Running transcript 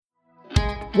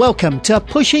Welcome to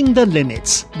Pushing the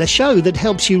Limits, the show that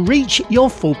helps you reach your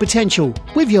full potential,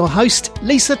 with your host,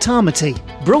 Lisa Tamati.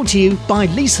 Brought to you by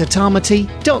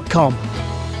lisatamati.com.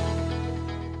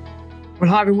 Well,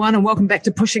 hi everyone, and welcome back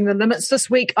to Pushing the Limits. This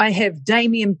week I have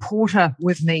Damien Porter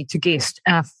with me to guest,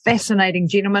 a fascinating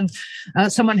gentleman,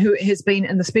 someone who has been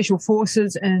in the Special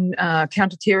Forces and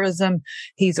counter-terrorism.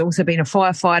 He's also been a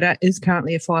firefighter, is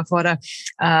currently a firefighter,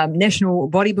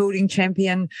 national bodybuilding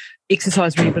champion,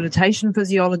 exercise rehabilitation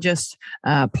physiologist,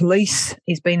 police.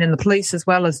 He's been in the police as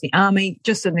well as the army.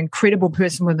 Just an incredible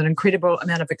person with an incredible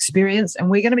amount of experience. And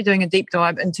we're going to be doing a deep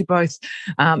dive into both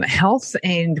health,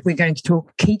 and we're going to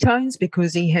talk ketones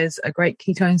because he has a great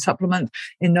ketone supplement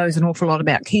and knows an awful lot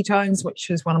about ketones, which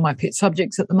is one of my pet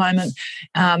subjects at the moment,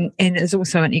 and is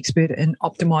also an expert in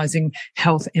optimizing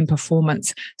health and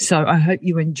performance. So I hope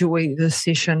you enjoy this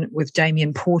session with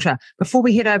Damien Porter. Before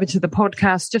we head over to the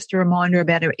podcast, just a reminder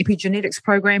about our epigenetics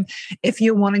program. If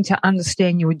you're wanting to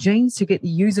understand your genes, to get the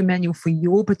user manual for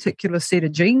your particular set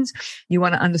of genes, you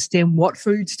want to understand what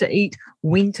foods to eat,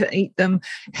 when to eat them,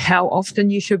 how often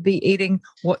you should be eating,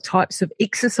 what types of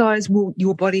exercise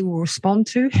your body will respond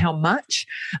to, how much.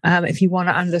 If you want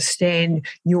to understand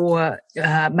your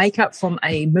makeup from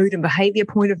a mood and behavior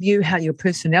point of view, how your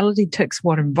personality ticks,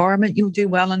 what environment you'll do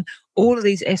well in, all of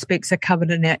these aspects are covered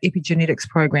in our epigenetics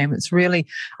program. It's really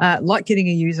like getting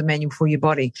a user manual for your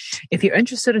body. If you're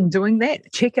interested in doing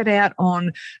that, check it out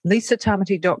on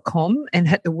lisatamati.com and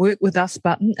hit the Work With Us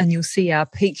button, and you'll see our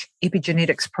peak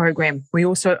epigenetics program. We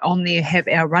also on there have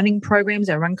our running programs,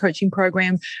 our run coaching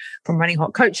program from Running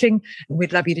Hot Coaching. And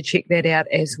we'd love you to check that out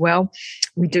as well.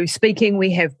 We do speaking,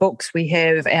 we have books, we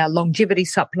have our longevity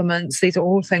supplements. These are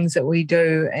all things that we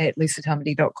do at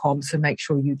lisatamati.com, so make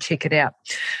sure you check it out.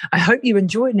 I hope you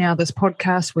enjoy now this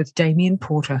podcast with Damien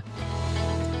Porter.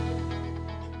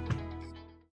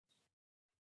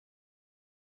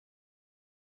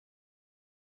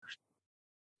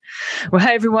 Well,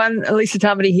 hey everyone, Lisa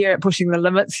Tamati here at Pushing the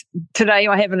Limits. Today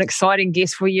I have an exciting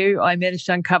guest for you. I managed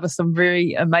to uncover some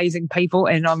very amazing people,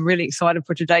 and I'm really excited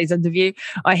for today's interview.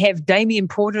 I have Damien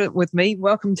Porter with me.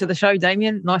 Welcome to the show,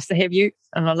 Damien. Nice to have you,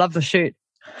 and I love the shirt.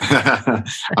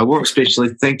 I work especially.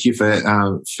 Thank you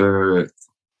for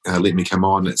letting me come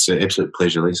on. It's an absolute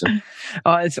pleasure, Lisa.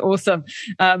 Oh, it's awesome.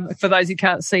 For those who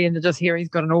can't see and just hear, he's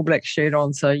got an All Blacks shirt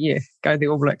on. So, yeah, go the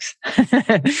All Blacks.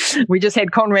 We just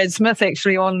had Conrad Smith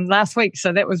actually on last week,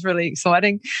 so that was really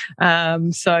exciting. By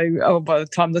the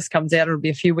time this comes out, it'll be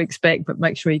a few weeks back, but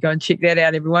make sure you go and check that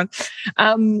out, everyone.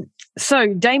 So,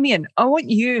 Damien, I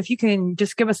want you, if you can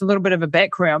just give us a little bit of a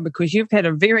background, because you've had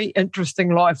a very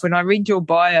interesting life. When I read your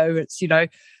bio, it's,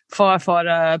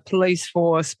 firefighter, police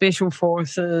force, special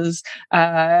forces,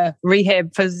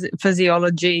 rehab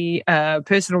physiology,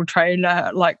 personal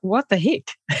trainer. Like, what the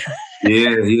heck?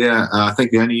 Yeah. I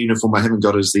think the only uniform I haven't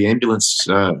got is the ambulance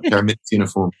paramedic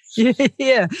uniform.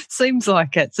 Yeah, seems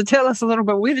like it. So tell us a little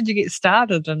bit, where did you get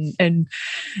started and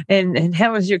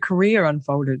how has your career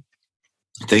unfolded?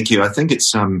 Thank you. I think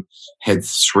it's had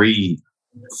three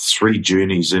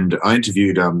journeys, and I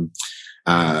interviewed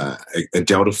a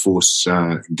Delta Force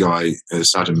guy,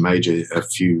 Sergeant Major, a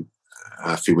few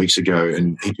weeks ago,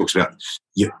 and he talks about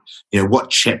what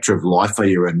chapter of life are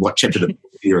you in, what chapter of the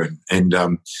book you're in, and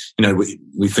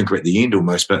we think we're at the end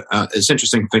almost, but it's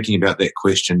interesting thinking about that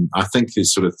question. I think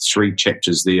there's sort of three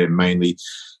chapters there, mainly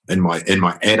in my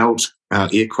adult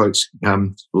air quotes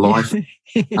life.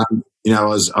 I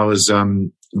was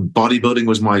bodybuilding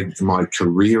was my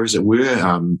career, as it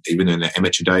were. Even in the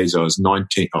amateur days, I was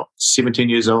 17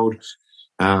 years old.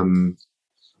 Won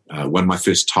my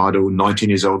first title. 19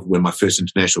 years old, won my first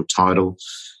international title.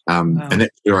 Wow. And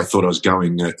that's where I thought I was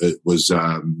going. It was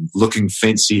looking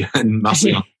fancy and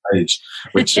muscly on stage,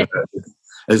 which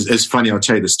is funny. I'll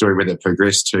tell you the story where that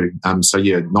progressed to.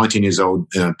 19 years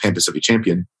old, Pan Pacific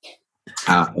champion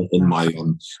in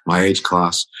my age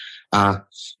class.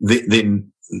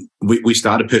 Then we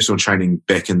started personal training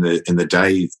back in the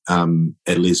day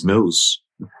at Les Mills,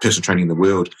 personal training in the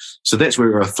world. So that's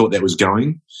where I thought that was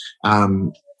going,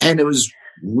 and it was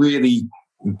really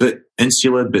a bit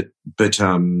insular, but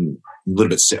a little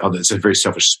bit. It's a very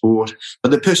selfish sport,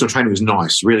 but the personal training was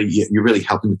nice. Really, you're really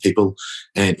helping people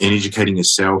and educating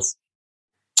yourself.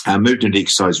 I moved into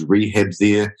exercise rehab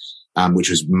there, which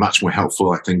was much more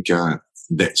helpful. I think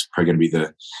that's probably going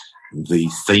to be the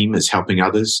theme, is helping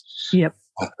others. Yep.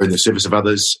 In the service of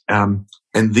others. And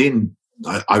then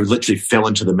I literally fell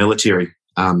into the military.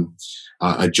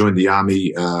 I joined the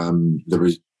Army.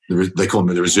 They call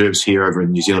them the reserves here. Over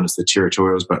in New Zealand, it's the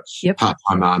territorials, but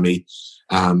part-time Army.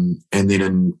 And then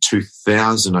in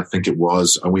 2000, I think it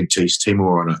was, I went to East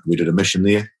Timor and we did a mission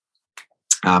there.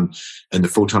 in the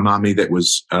full-time army. That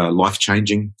was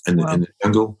life-changing in the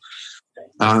jungle.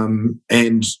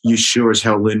 And you sure as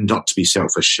hell learn not to be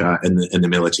selfish in the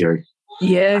military.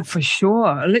 Yeah, for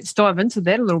sure. Let's dive into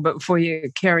that a little bit before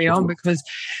you carry on, because,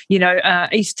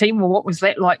 East Timor, what was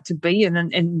that like to be in?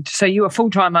 And so you were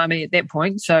full-time army at that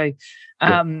point. So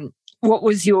what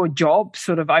was your job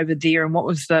sort of over there, and what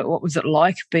was it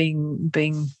like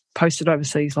being posted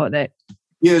overseas like that?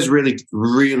 Yeah, it really,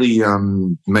 really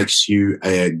makes you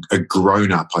a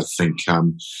grown-up, I think.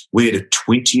 We had a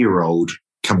 20-year-old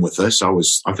come with us.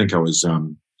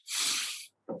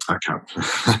 I can't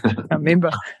remember.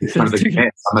 I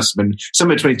must have been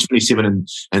somewhere between 27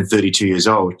 and 32 years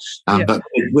old. But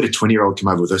we had a 20-year-old come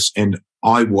over with us, and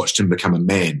I watched him become a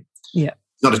man. Yeah.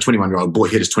 Not a 21-year-old boy.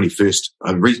 He had his 21st.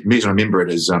 The reason I remember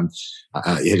it is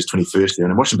he had his 21st there,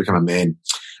 and I watched him become a man.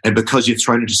 And because you're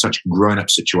thrown into such grown-up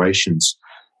situations,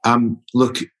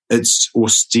 look, it's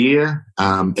austere.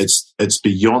 It's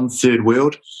beyond third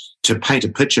world. To paint a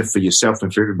picture for yourself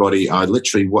and for everybody, I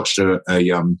literally watched a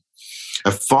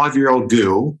 5-year-old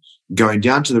girl going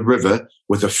down to the river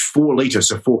with a 4 litre,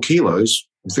 so 4 kilos,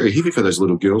 very heavy for those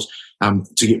little girls,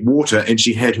 to get water, and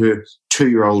she had her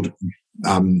 2-year-old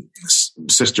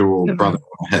sister or brother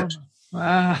on her hip.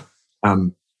 Wow.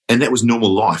 And that was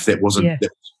normal life. That wasn't.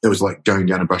 That was like going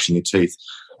down and brushing your teeth.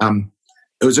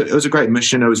 It was a great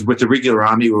mission. I was with the regular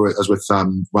army. I was with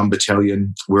 1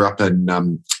 battalion. We're up in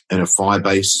a fire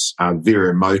base, very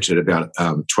remote, at about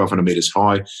 1,200 metres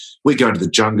high. We go into the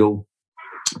jungle,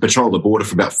 patrol the border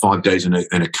for about 5 days in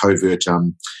a covert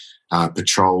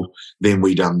patrol. Then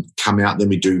we'd come out. Then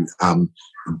we do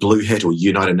Blue Hat or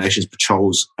United Nations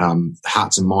patrols,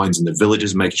 hearts and minds in the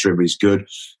villages, making sure everybody's good.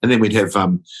 And then we'd have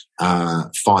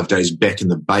 5 days back in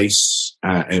the base,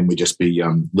 and we'd just be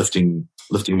lifting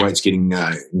weights,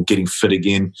 getting fit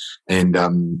again,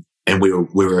 and we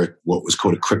were what was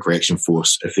called a quick reaction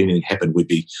force. If anything happened, we'd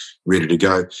be ready to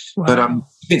go. Wow. But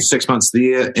spent 6 months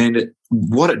there, and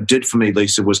what it did for me,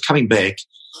 Lisa, was coming back.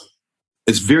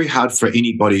 It's very hard for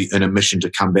anybody in a mission to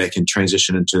come back and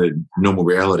transition into normal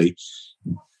reality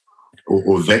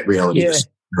or that reality. Yeah.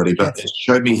 But it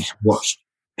showed me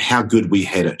how good we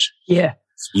had it. Yeah.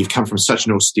 You've come from such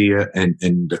an austere and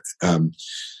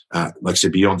like I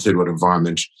said, beyond third world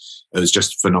environment. It was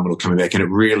just phenomenal coming back, and it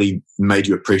really made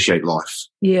you appreciate life.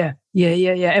 Yeah.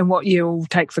 And what you all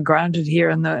take for granted here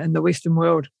in the Western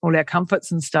world, all our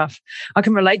comforts and stuff. I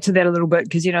can relate to that a little bit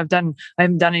because I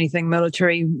haven't done anything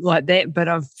military like that, but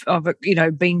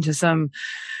I've been to some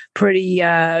pretty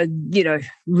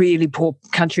really poor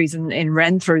countries and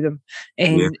ran through them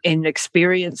and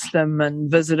experienced them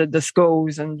and visited the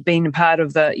schools and been a part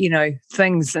of the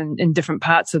things in different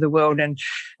parts of the world. And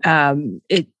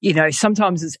it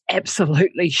sometimes it's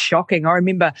absolutely shocking. I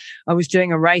remember I was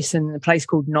doing a race in a place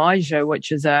called Niger,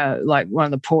 which is like one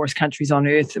of the poorest countries on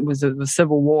earth. It was a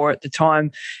civil war at the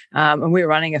time, and we were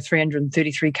running a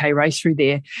 333k race through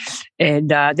there, and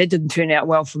that didn't turn out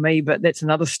well for me, but that's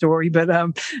another story. But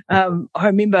I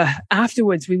remember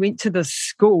afterwards we went to the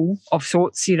school of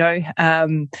sorts,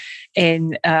 and we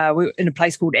were in a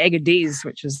place called Agadez,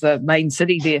 which is the main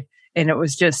city there, and it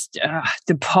was just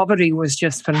the poverty was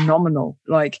just phenomenal.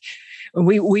 Like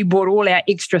we bought all our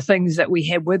extra things that we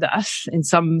had with us, and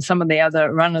some of the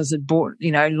other runners had bought,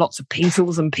 lots of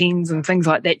pencils and pens and things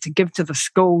like that to give to the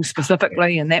school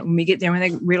specifically. And that when we get there and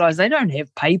they realise they don't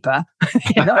have paper,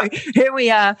 here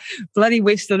we are, bloody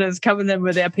Westerners coming in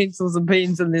with our pencils and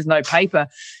pens and there's no paper.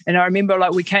 And I remember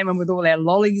we came in with all our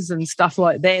lollies and stuff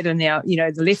like that and our,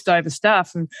 the leftover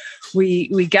stuff, and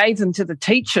we gave them to the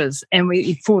teachers and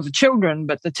for the children,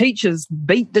 but the teachers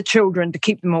beat the children to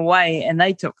keep them away and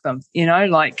they took them.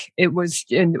 It was,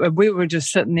 and we were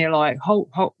just sitting there like,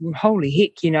 holy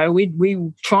heck,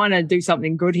 we trying to do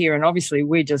something good here, and obviously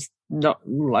we're just not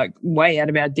way out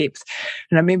of our depth.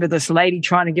 And I remember this lady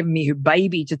trying to give me her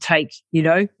baby to take,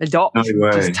 adopt,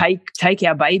 just take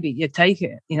our baby, you take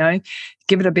it,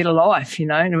 give it a better life,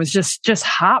 and it was just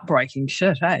heartbreaking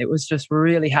shit. It was just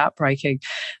really heartbreaking.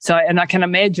 So, and I can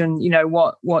imagine,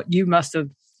 what you must have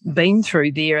been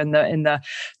through there and the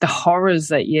horrors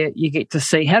that you get to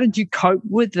see. How did you cope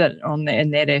with it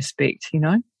in that aspect,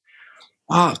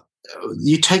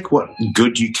 You take what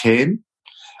good you can.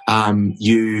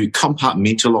 You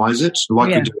compartmentalize it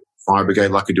like we do in fire brigade,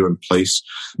 like we do in police.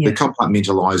 We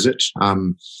compartmentalize it.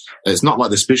 It's not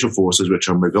like the special forces, which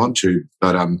I'll move on to,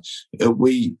 but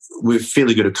we're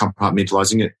fairly good at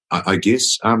compartmentalizing it, I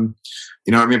guess. I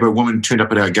remember a woman turned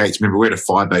up at our gates. Remember, we're at a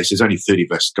fire base. There's only 30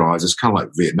 of us guys. It's kind of like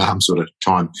Vietnam sort of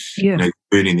time,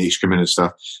 burning the excrement and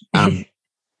stuff.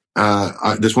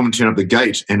 this woman turned up the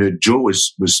gate and her jaw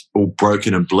was all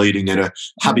broken and bleeding, and her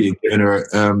hubby had given her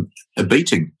a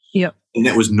beating. Yep. And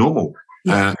that was normal.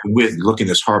 And we're looking at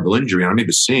this horrible injury, and I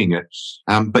remember seeing it.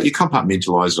 But you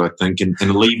compartmentalise it, I think,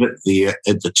 and leave it there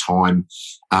at the time.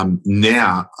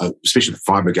 Now, especially the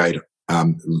Fire Brigade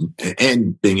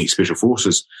and being ex-Special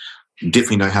Forces,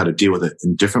 definitely know how to deal with it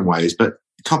in different ways. But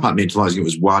compartmentalising it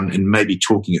was one, and maybe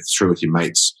talking it through with your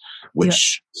mates,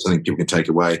 which something people can take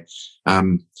away.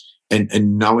 And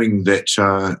knowing that,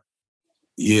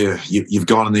 you've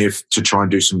gone in there to try and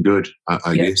do some good,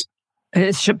 I guess.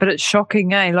 But it's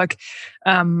shocking, eh? Like,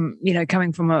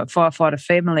 coming from a firefighter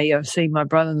family, I've seen my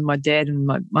brother and my dad and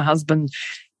my husband,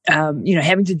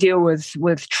 having to deal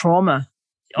with trauma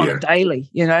on a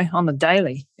daily, on the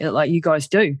daily, like you guys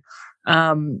do.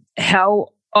 How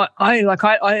I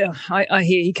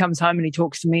hear he comes home and he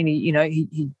talks to me,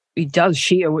 and he does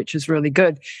share, which is really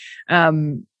good.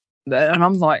 And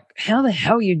I'm like, how the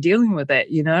hell are you dealing with that?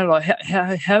 Like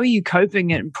how are you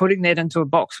coping and putting that into a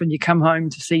box when you come home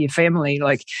to see your family?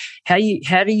 Like how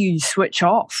do you switch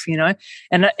off?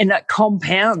 And that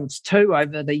compounds too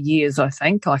over the years. I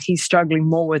think like he's struggling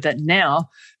more with it now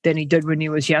than he did when he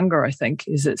was younger. I think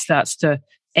as it starts to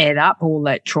add up all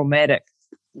that traumatic,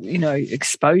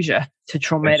 exposure to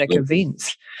traumatic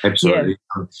events. Absolutely.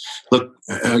 Yeah. Look,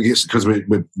 I guess because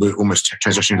we're almost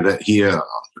transitioning to that here.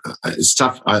 It's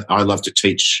tough. I love to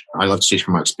teach. I love to teach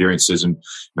from my experiences and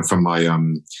from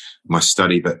my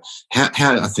study. But how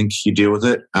I think you deal with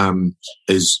it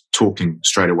is talking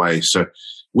straight away. So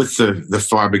with the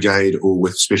Fire Brigade or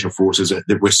with Special Forces,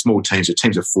 we're small teams. They're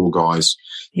teams of 4 guys,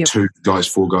 2 guys,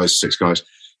 4 guys, 6 guys.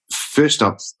 First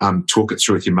up, talk it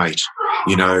through with your mate,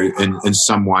 in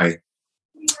some way.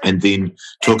 And then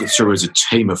talk it through as a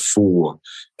team of 4,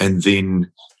 and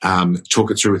then talk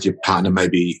it through with your partner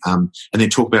maybe, and then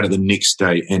talk about it the next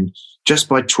day. And just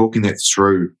by talking that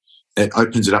through, it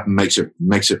opens it up and makes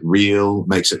it real,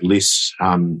 makes it less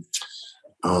up in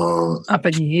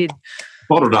your head,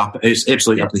 bottled up. It's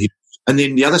absolutely up in the head. And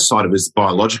then the other side of it is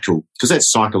biological, because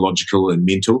that's psychological and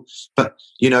mental. But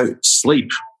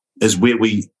sleep is where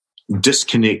we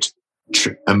disconnect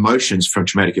emotions from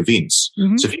traumatic events.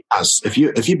 Mm-hmm. So if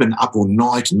you've been up all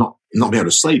night and not be able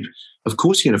to sleep, of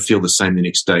course you're going to feel the same the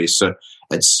next day. So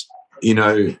it's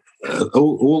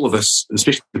all of us,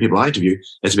 especially the people I interview,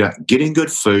 it's about getting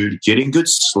good food, getting good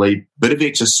sleep, bit of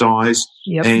exercise,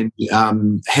 and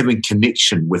having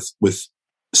connection with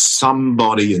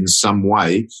somebody in some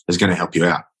way is going to help you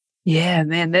out. Yeah,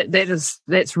 man,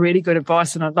 that's really good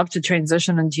advice, and I'd love to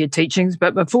transition into your teachings.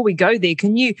 But before we go there,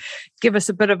 can you give us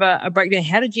a bit of a breakdown?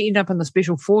 How did you end up in the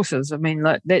Special Forces? I mean,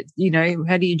 like that,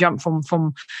 how do you jump from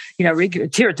regular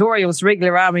territorials,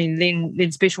 regular army, and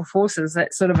then Special Forces?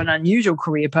 That's sort of an unusual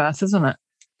career path, isn't it?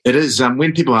 It is.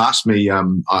 When people ask me,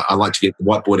 I like to get the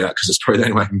whiteboard out because it's probably the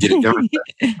only way I can get it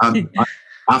going.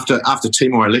 After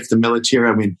Timor, I left the military.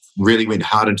 I really went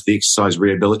hard into the exercise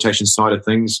rehabilitation side of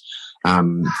things.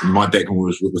 My background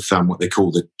was with what they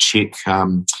call the Czech.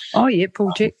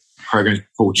 Paul Czech. Program,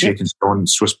 Paul Czech and so on,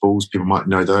 Swiss balls. People might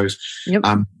know those. Yep.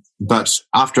 But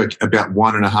after about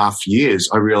 1.5 years,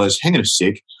 I realised, hang on a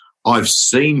sec, I've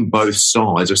seen both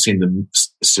sides. I've seen the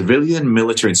civilian,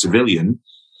 military, and civilian.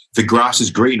 The grass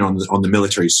is green on the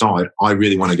military side. I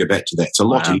really want to go back to that. It's a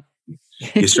lot easier.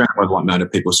 You're surrounded by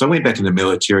like-minded people. So I went back in the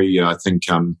military, I think,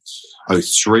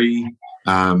 2003.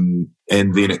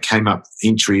 And then it came up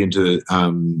entry into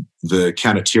the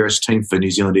counter-terrorist team for New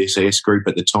Zealand SAS Group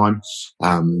at the time.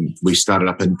 We started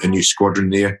up a new squadron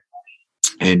there.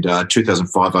 And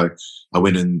 2005, I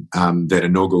went in that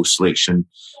inaugural selection,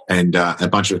 and a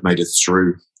bunch of us made it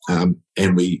through.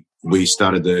 And we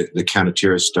started the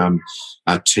counter-terrorist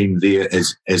team there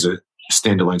as a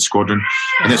standalone squadron.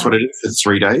 And that's what I did for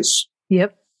 3 days.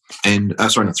 Yep. And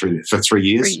sorry, not 3 days, for 3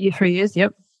 years. 3 years,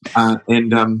 yep. I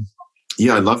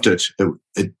loved it.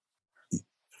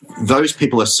 Those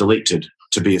people are selected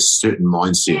to be a certain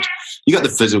mindset. You got the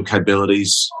physical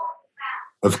capabilities,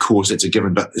 of course, it's a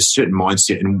given, but a certain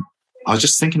mindset. And I was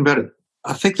just thinking about it,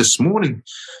 I think this morning,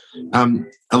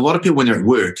 a lot of people when they're at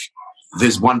work,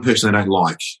 there's one person they don't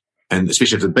like. And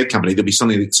especially if it's a big company, there'll be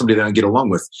somebody they don't get along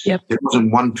with. Yep. There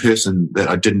wasn't one person that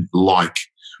I didn't like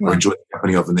or enjoy the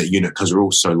company of in that unit because we're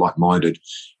all so like-minded.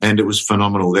 And it was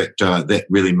phenomenal. That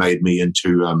really made me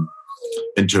into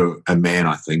a man,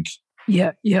 I think.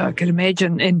 Yeah, I can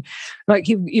imagine. And like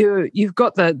you've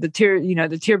got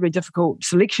the terribly difficult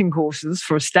selection courses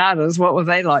for starters. What were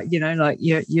they like? Like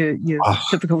your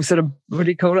typical sort of, what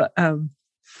do you call it?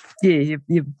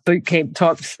 Your boot camp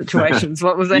type situations.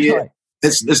 What was that like?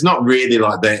 It's not really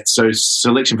like that. So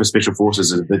selection for special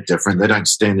forces is a bit different. They don't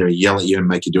stand there and yell at you and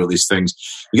make you do all these things.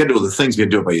 You got to do all the things. You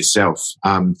got to do it by yourself.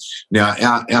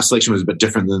 Now our selection was a bit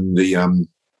different than the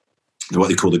what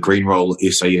they call the green roll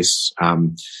SAS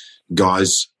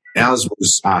guys. Ours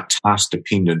was task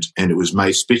dependent, and it was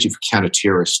made especially for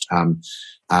counter-terrorist. And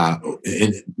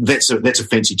that's a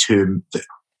fancy term.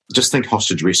 Just think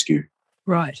hostage rescue.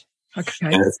 Right. Okay.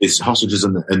 And if there's hostages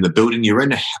in the building you're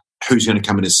in, who's going to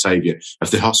come in and save you?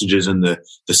 If the hostages in the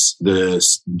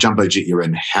jumbo jet you're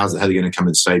in, how are they going to come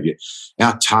and save you?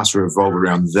 Our tasks revolve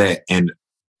around that, and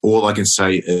all I can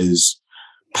say is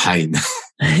pain.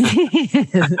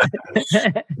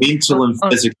 Mental and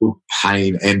physical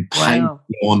pain, and pain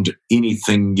beyond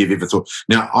anything you've ever thought.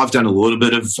 Now, I've done a little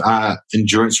bit of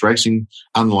endurance racing.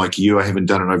 Unlike you, I haven't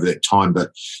done it over that time,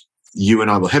 but you and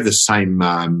I will have the same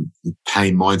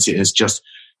pain mindset. It's just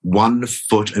one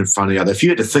foot in front of the other. If you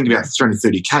had to think about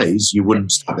 330 Ks, you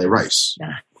wouldn't start that race.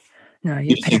 No,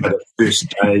 you think about the first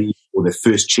day or the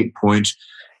first checkpoint,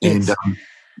 and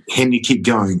can you keep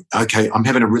going? Okay, I'm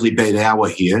having a really bad hour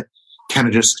here. Can I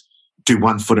just do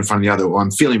one foot in front of the other? Or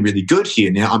I'm feeling really good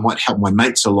here now. I might help my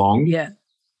mates along. Yeah.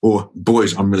 Or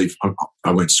boys, I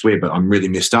won't swear, but I'm really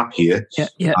messed up here.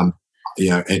 Yeah.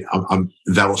 And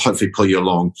they'll hopefully pull you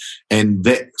along. And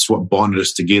that's what bonded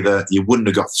us together. You wouldn't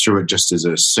have got through it just as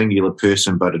a singular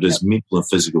person, but it is mental and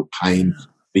physical pain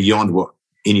beyond what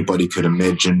anybody could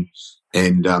imagine.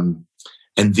 And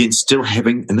then still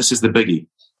having, and this is the biggie,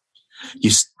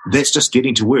 that's just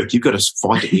getting to work. You've got to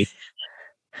fight it.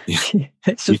 You've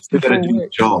got to do your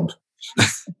job.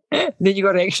 Then you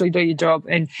got to actually do your job,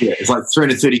 and it's like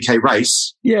 330K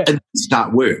race, and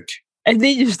start work. And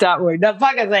then you start work. Now,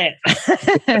 fuck that.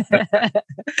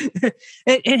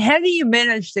 And how do you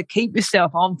manage to keep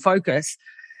yourself on focus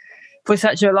for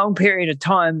such a long period of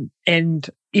time? And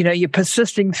you're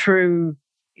persisting through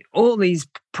all these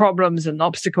problems and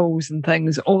obstacles and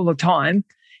things all the time.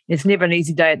 It's never an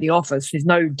easy day at the office. There's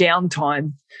no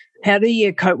downtime. How do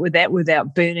you cope with that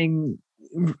without burning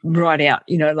right out,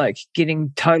 like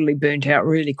getting totally burnt out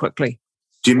really quickly?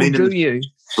 Do you mean in the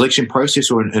selection process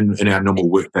or in our normal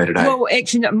work day to day? Well,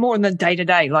 actually, more in the day to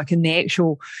day, like in the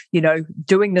actual,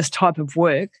 doing this type of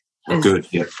work is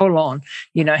full on.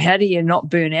 How do you not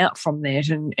burn out from that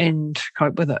and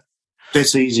cope with it?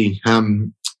 That's easy.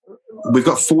 We've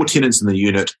got 4 tenants in the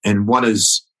unit, and one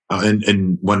is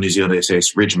in one New Zealand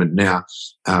SAS regiment now.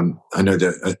 I know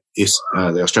the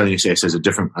Australian SAS has a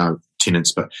different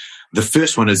tenants, but the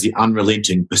first one is the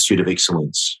unrelenting pursuit of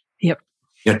excellence. Yep.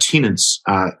 Now, tenants,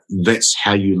 that's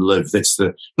how you live. That's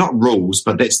the, not rules,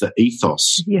 but that's the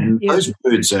ethos. Those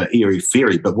words are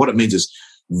airy-fairy, but what it means is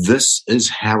this is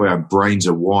how our brains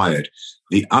are wired.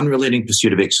 The unrelenting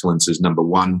pursuit of excellence is number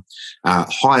one.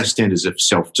 Higher standards of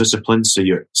self-discipline. So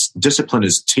your discipline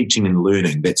is teaching and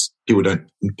learning. That's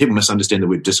people misunderstand the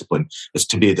word discipline. It's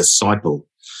to be a disciple.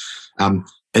 And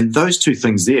those two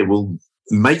things there will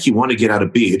make you want to get out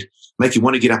of bed, make you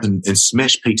want to get up and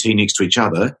smash PT next to each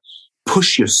other,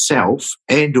 push yourself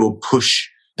and or push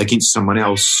against someone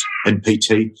else in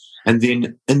PT. And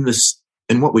then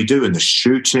in what we do in the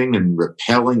shooting and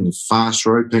rappelling and fast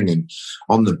roping and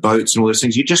on the boats and all those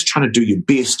things, you're just trying to do your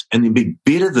best and then be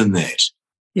better than that.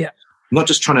 Yeah. Not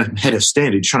just trying to hit a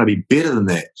standard, you're trying to be better than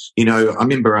that. I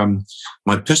remember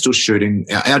my pistol shooting,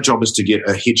 our job is to get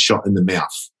a headshot in the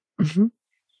mouth. Mm-hmm.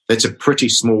 That's a pretty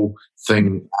small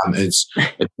thing.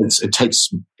 It takes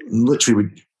literally,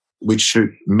 we'd shoot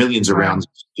millions of rounds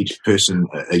each person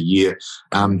a year.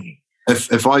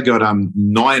 If I got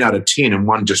 9 out of 10 and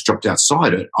one just dropped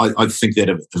outside it, I'd think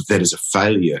that is a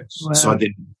failure. Wow. So I'd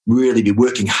then really be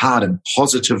working hard and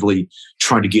positively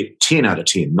trying to get 10 out of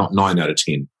 10, not 9 out of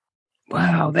 10.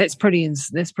 Wow, that's pretty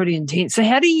intense. So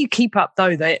how do you keep up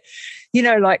though that,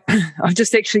 like I've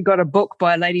just actually got a book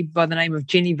by a lady by the name of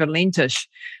Jenny Valentish,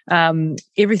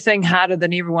 Everything Harder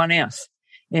Than Everyone Else.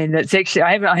 And it's actually,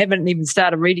 I haven't even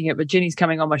started reading it, but Jenny's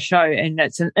coming on my show, and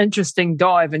it's an interesting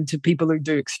dive into people who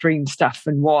do extreme stuff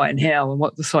and why and how and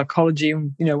what the psychology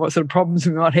and, what sort of problems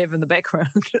we might have in the background.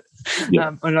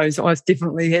 Yeah. I know I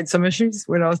definitely had some issues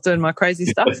when I was doing my crazy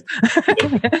stuff.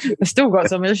 I still got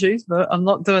some issues, but I'm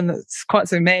not doing it quite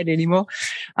so mad anymore.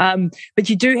 But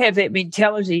you do have that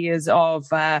mentality of,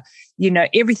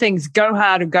 everything's go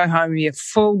hard or go home, you're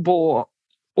full bore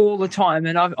all the time.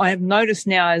 And I have noticed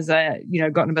now as I,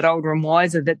 gotten a bit older and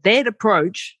wiser that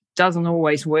approach doesn't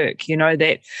always work,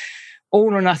 that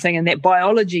all or nothing, and that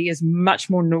biology is much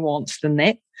more nuanced than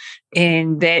that.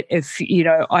 And that if,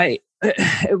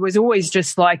 it was always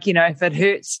just like, if it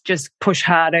hurts, just push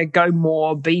harder, go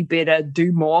more, be better,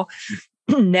 do more.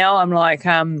 Now I'm like,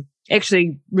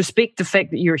 actually respect the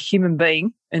fact that you're a human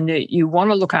being and that you want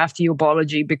to look after your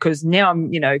biology, because now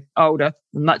I'm, older,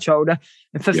 much older,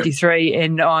 I'm 53,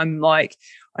 and I'm like,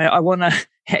 I want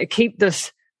to keep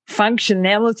this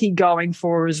functionality going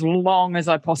for as long as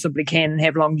I possibly can and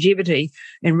have longevity,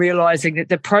 and realizing that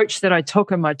the approach that I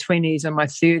took in my 20s and my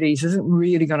 30s isn't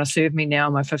really going to serve me now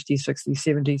in my 50s, 60s,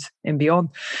 70s and beyond.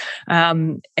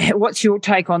 What's your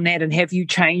take on that? And have you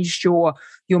changed your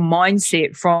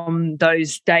mindset from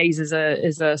those days as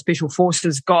a special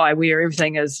forces guy where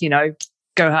everything is,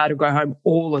 go hard or go home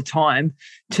all the time,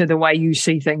 to the way you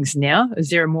see things now? Is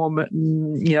there a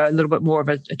little bit more of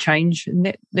a change in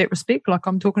that respect, like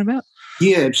I'm talking about?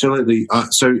 Yeah, absolutely.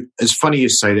 So it's funny you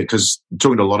say that, because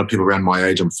talking to a lot of people around my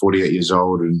age, I'm 48 years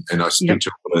old, and I speak to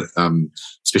a lot of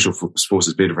special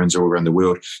forces veterans all around the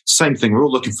world. Same thing. We're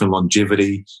all looking for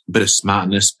longevity, a bit of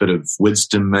smartness, a bit of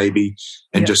wisdom maybe,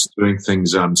 and just doing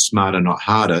things smarter, not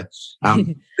harder.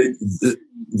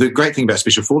 The great thing about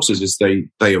special forces is they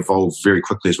evolve very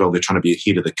quickly as well. They're trying to be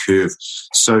ahead of the curve.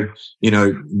 So,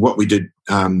 what we did,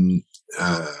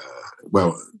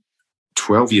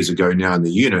 12 years ago now in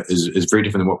the unit is very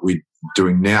different than what we're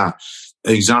doing now.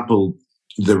 An example,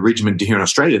 the regiment here in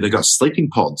Australia, they got sleeping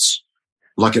pods,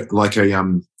 like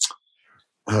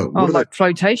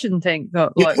flotation tank,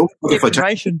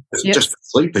 flotation, just for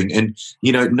sleeping. And,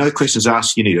 no questions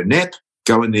asked. You need a nap,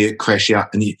 go in there, crash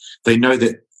out, and they know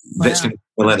that that's going to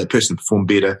allow that person to perform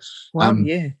better.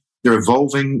 They're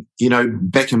evolving.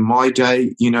 Back in my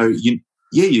day,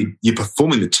 you're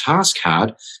performing the task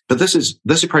hard, but this is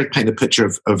probably painting a picture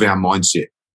of our mindset.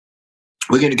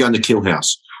 We're going to go in the kill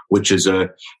house, which is where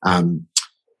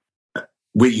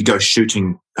you go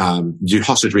shooting, do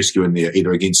hostage rescue in there,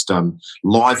 either against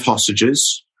live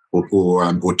hostages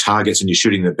or targets, and you're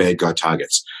shooting the bad guy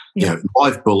targets.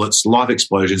 Live bullets, live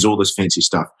explosions, all this fancy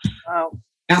stuff. Wow.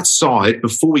 Outside,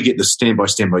 before we get the standby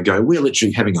go, we're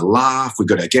literally having a laugh. We've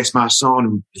got our gas masks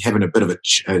on, having a bit of a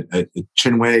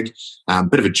chin wag,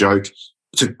 bit of a joke,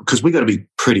 because we've got to be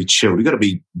pretty chilled. We've got to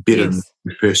be better than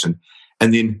the person.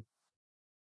 And then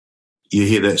you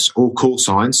hear this, all call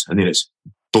signs, and then it's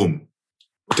boom,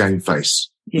 game face.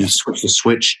 You switch the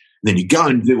switch, and then you go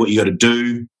and do what you got to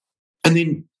do, and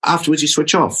then afterwards you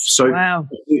switch off. So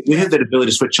we have that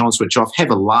ability to switch on, switch off, have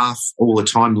a laugh all the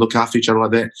time, look after each other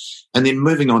like that. And then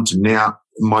moving on to now,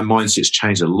 my mindset's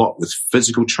changed a lot with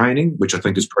physical training, which I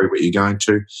think is probably what you're going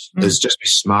to, is just be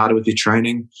smarter with your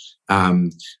training.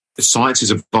 The science has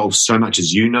evolved so much, as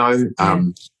especially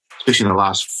in the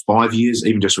last 5 years,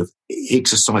 even just with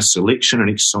exercise selection and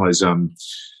exercise,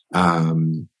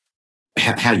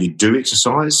 how you do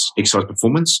exercise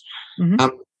performance.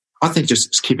 I think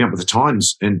just keeping up with the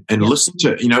times and listen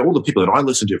to, all the people that I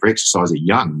listen to for exercise are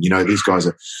young. These guys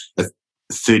are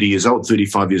 30 years old,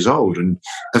 35 years old. And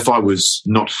if I was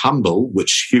not humble,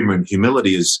 which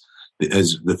humility is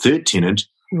the third tenet,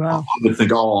 I would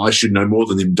think, I should know more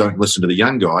than them. Don't listen to the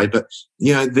young guy. But,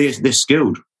 they're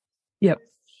skilled. Yep.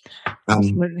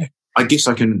 Absolutely. I guess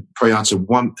I can probably answer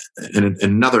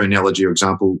another analogy or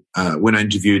example. When I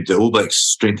interviewed the All Blacks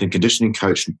strength and conditioning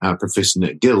coach, Professor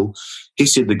Nick Gill, he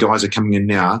said the guys are coming in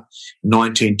now,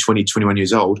 19, 20, 21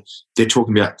 years old. They're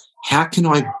talking about, how can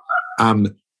I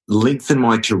lengthen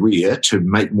my career to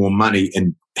make more money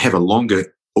and have a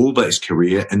longer All Blacks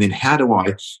career? And then how do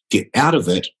I get out of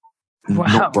it,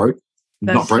 not broken?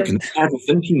 How they're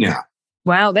thinking now.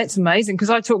 Wow, that's amazing.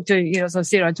 Because I talked to, as I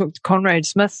said, I talked to Conrad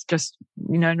Smith just,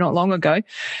 not long ago.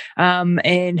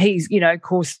 And he's, of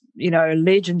course, a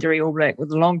legendary All Black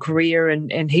with a long career,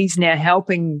 and he's now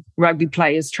helping rugby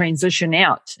players transition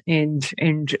out and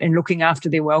looking after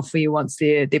their welfare once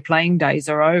their playing days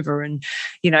are over. And,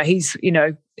 he's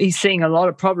seeing a lot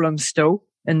of problems still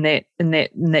in that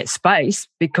space,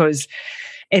 because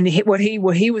and what he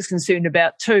was concerned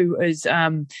about too is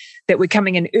that we're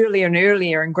coming in earlier and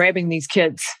earlier and grabbing these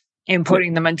kids and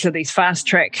putting them into these fast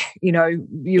track,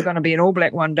 you're going to be an All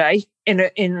Black one day. And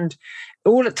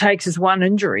all it takes is one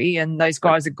injury and those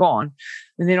guys are gone.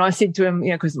 And then I said to him,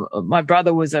 because my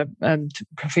brother was a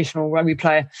professional rugby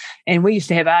player, and we used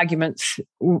to have arguments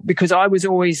because I was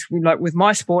always, like with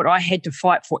my sport, I had to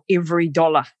fight for every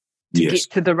dollar to get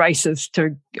to the races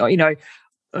to, I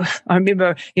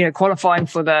remember, qualifying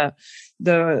for the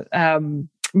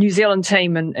New Zealand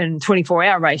team in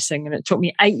 24-hour racing, and it took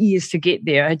me 8 years to get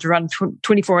there. I had to run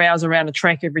 24 hours around a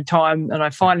track every time, and I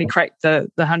finally cracked the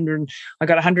 100. I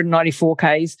got 194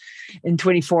 Ks in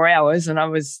 24 hours, and I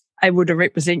was able to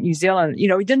represent New Zealand.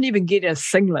 We didn't even get a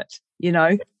singlet,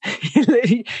 there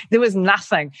was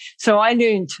nothing. So I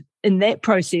learned in that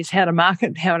process how to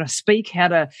market, how to speak, how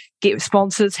to get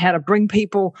sponsors, how to bring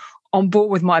people on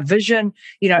board with my vision,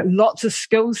 lots of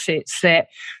skill sets that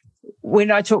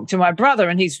when I talk to my brother,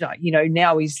 and he's like,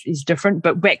 now he's different,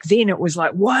 but back then it was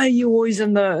like, why are you always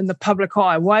in the public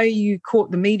eye? Why are you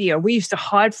caught the media? We used to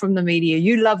hide from the media.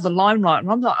 You love the limelight.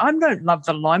 And I'm like, I don't love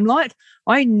the limelight.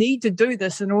 I need to do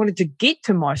this in order to get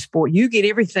to my sport. You get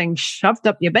everything shoved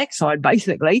up your backside,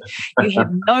 basically. You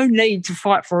have no need to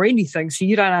fight for anything, so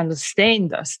you don't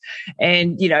understand this.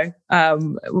 And,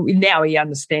 now he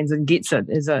understands and gets it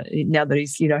now that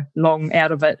he's, long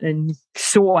out of it and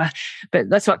sore.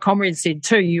 But that's what Comrade said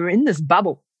too. You're in this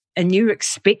bubble and you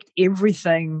expect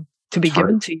everything to be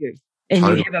given to you.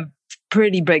 And you have a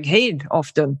pretty big head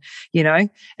often, and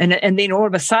then all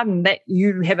of a sudden that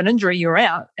you have an injury, you're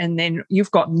out, and then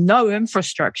you've got no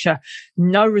infrastructure,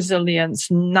 no resilience,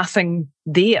 nothing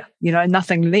there,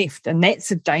 nothing left. And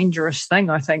that's a dangerous thing,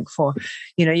 I think, for,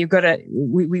 you've got to,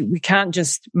 we can't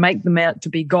just make them out to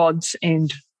be gods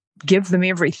and give them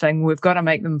everything. We've got to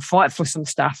make them fight for some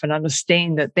stuff and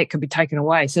understand that could be taken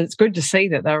away. So it's good to see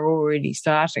that they're already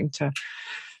starting to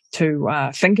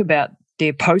think about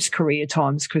their post-career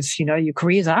times, because your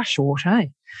careers are short,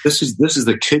 hey. This is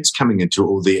the kids coming into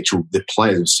all the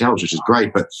players themselves, which is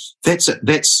great. But that's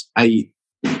a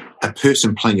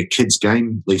person playing a kid's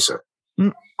game, Lisa.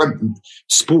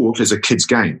 Sport is a kid's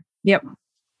game. Yep.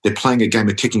 They're playing a game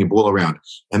of kicking a ball around.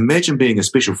 Imagine being a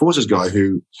special forces guy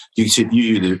who you said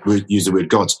you use the word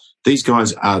gods. These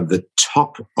guys are the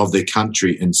top of their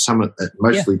country and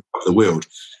mostly of the world.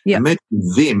 Yep. Imagine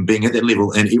them being at that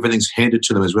level and everything's handed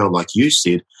to them as well, like you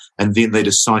said, and then they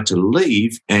decide to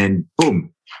leave and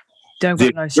boom. Don't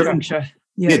got no structure.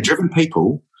 Yeah, driven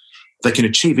people, they can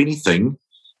achieve anything,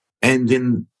 and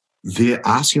then they're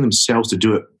asking themselves to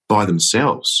do it by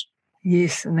themselves.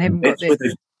 Yes, and they haven't got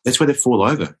that. That's where they fall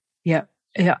over. Yeah.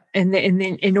 Yeah,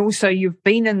 and also you've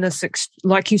been in this,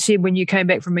 like you said, when you came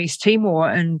back from East Timor,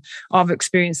 and I've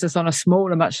experienced this on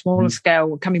a much smaller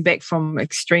scale, coming back from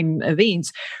extreme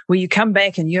events, where you come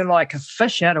back and you're like a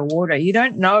fish out of water. You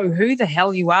don't know who the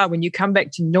hell you are when you come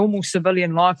back to normal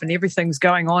civilian life and everything's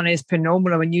going on as per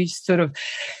normal, and you sort of,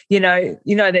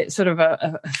 that sort of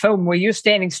a film where you're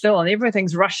standing still and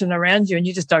everything's rushing around you and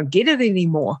you just don't get it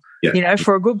anymore. Yeah.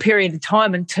 For a good period of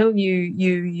time until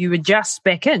you adjust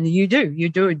back in. You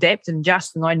do adapt and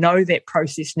adjust, and I know that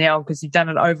process now because you've done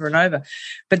it over and over.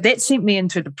 But that sent me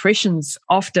into depressions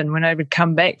often when I would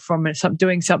come back from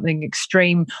doing something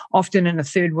extreme, often in a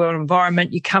third world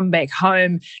environment. You come back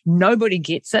home, nobody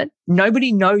gets it.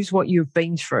 Nobody knows what you've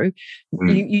been through.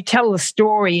 You tell the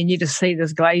story and you just see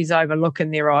this glaze over look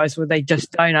in their eyes where they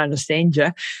just don't understand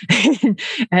you.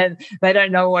 And they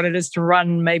don't know what it is to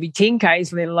run maybe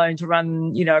 10Ks, let alone to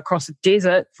run, across a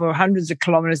desert for hundreds of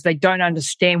kilometers. They don't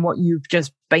understand what you've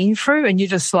just been through. And you're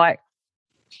just like,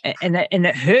 and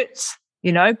it hurts,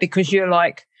 because you're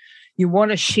like, you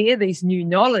want to share these new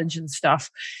knowledge and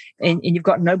stuff, and you've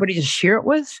got nobody to share it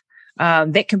with.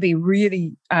 That can be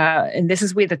really, and this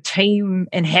is where the team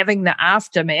and having the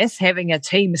aftermath, having a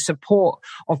team support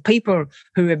of people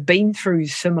who have been through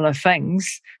similar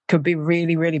things could be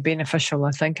really, really beneficial,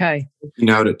 I think, hey?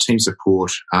 Team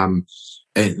support, and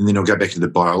then I'll go back to the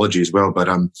biology as well, but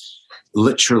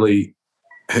literally,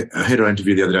 I had an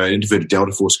interview the other day. I interviewed a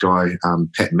Delta Force guy,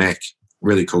 Pat Mack,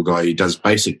 really cool guy. He does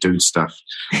basic dude stuff.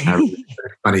 Really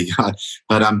funny guy.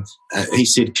 But he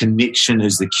said connection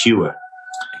is the cure.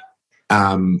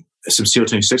 Some SEAL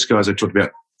Team 6 guys I talked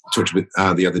about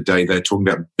the other day, they're talking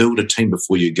about build a team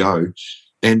before you go.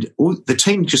 And the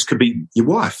team just could be your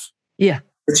wife. Yeah.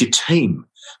 It's your team.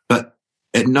 But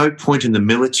at no point in the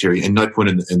military and no point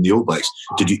in the All Blacks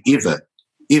did you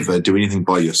ever do anything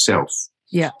by yourself.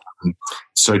 Yeah.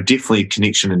 So definitely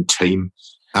connection and team.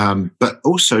 But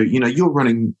also, you're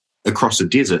running across a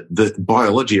desert, the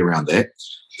biology around that,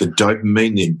 the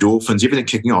dopamine, the endorphins, everything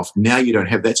kicking off. Now you don't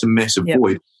have, that's a massive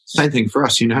void. Same thing for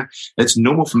us, It's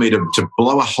normal for me to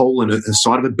blow a hole in the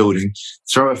side of a building,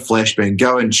 throw a flashbang,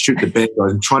 go and shoot the bad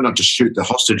guys and try not to shoot the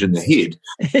hostage in the head.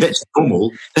 That's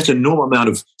normal. That's a normal amount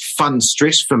of fun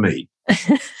stress for me.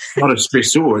 Not a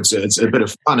stressor. It's a bit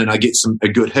of fun, and I get a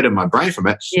good hit in my brain from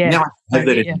it. Yeah. Now I have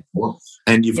that anymore.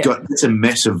 And you've got, it's a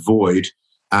massive void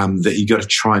that you got to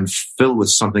try and fill with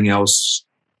something else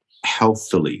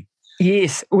healthily.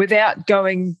 Yes, without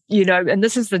going, and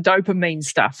this is the dopamine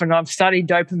stuff, and I've studied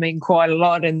dopamine quite a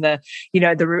lot, and the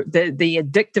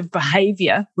addictive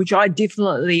behavior, which I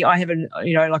have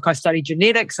like I study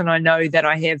genetics, and I know that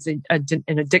I have an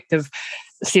addictive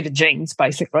set of genes,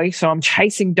 basically. So I'm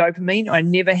chasing dopamine. I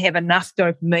never have enough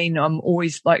dopamine. I'm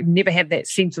always like, never have that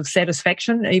sense of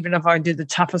satisfaction. Even if I did the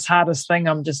toughest, hardest thing,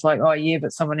 I'm just like, oh yeah,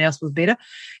 but someone else was better,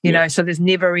 so there's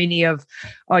never any of,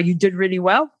 oh, you did really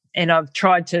well. And I've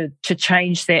tried to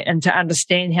change that and to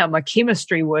understand how my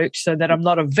chemistry works so that I'm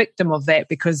not a victim of that,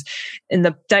 because in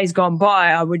the days gone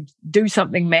by, I would do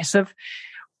something massive,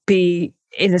 and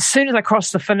as soon as I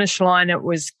crossed the finish line, it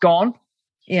was gone,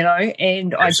 and I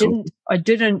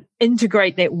didn't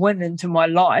integrate that win into my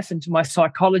life, into my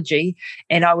psychology,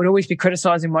 and I would always be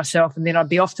criticizing myself, and then I'd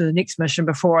be off to the next mission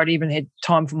before I'd even had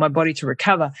time for my body to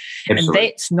recover. Absolutely. And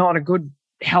that's not a good,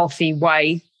 healthy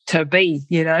way to be,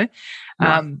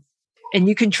 Right. And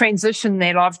you can transition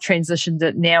that. I've transitioned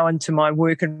it now into my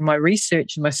work and my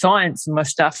research and my science and my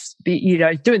stuff,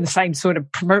 doing the same sort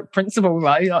of principle,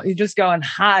 right? You're just going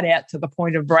hard out to the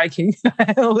point of breaking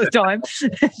all the time,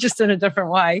 just in a different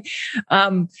way.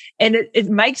 And it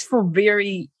makes for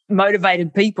very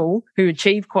motivated people who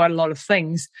achieve quite a lot of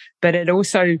things, but it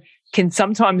also can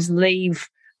sometimes leave,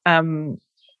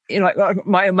 like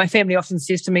my family often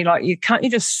says to me, like, can't you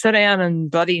just sit down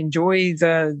and bloody enjoy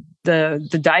the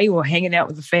day, or hanging out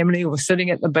with the family, or sitting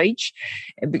at the beach?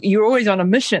 You're always on a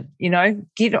mission,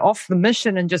 get off the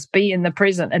mission and just be in the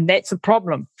present. And that's a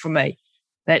problem for me.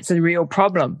 That's a real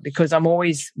problem, because I'm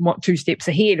always 2 steps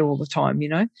ahead all the time,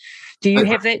 Do you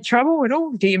have that trouble at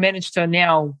all? Do you manage to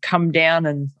now come down?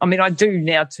 And I mean, I do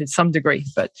now to some degree,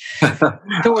 but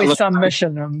it's always some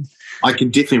mission. I can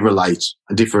definitely relate.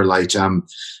 I'm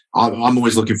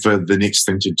always looking for the next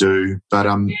thing to do, but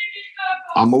I'm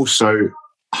also,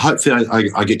 hopefully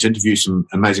I get to interview some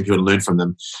amazing people and learn from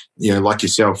them. Like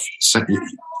yourself,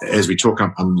 as we talk,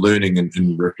 I'm learning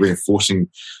and reinforcing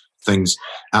things.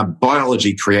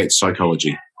 Biology creates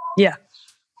psychology. Yeah.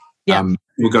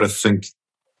 We've got to think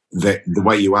that the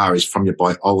way you are is from your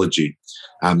biology.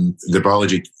 The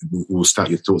biology will start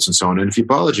your thoughts and so on. And if your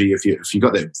biology, if you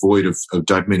got that void of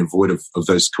dopamine, a void of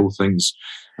those cool things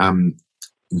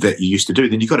that you used to do,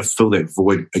 then you've got to fill that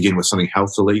void again with something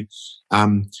healthily,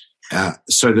 so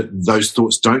that those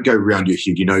thoughts don't go around your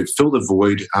head. Fill the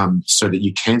void so that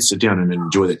you can sit down and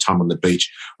enjoy that time on the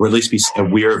beach, or at least be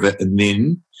aware of it, and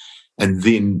then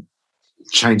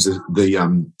change the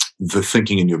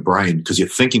thinking in your brain, because your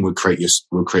thinking will create your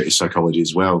psychology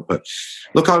as well. But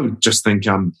look, I would just think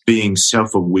being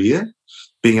self-aware,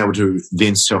 being able to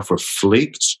then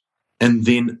self-reflect, and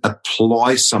then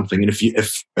apply something. And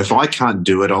if I can't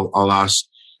do it, I'll ask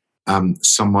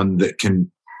someone that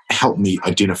can help me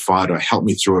identify it, or help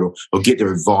me through it, or get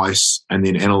their advice and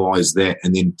then analyze that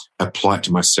and then apply it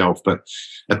to myself. But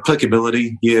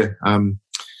applicability,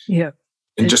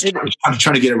 and just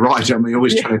trying to get it right. I mean,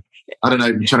 always trying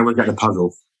to work out the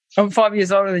puzzle. I'm 5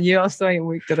 years older than you. I still haven't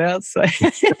worked it out. So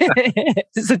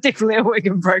it's definitely a work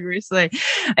in progress thing.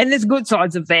 And there's good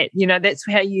sides of that. That's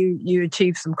how you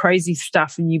achieve some crazy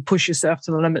stuff, and you push yourself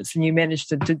to the limits, and you manage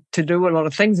to do a lot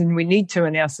of things. And we need to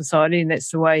in our society. And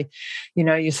that's the way,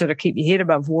 you sort of keep your head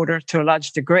above water to a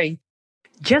large degree.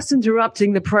 Just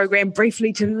interrupting the program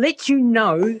briefly to let you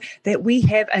know that we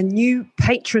have a new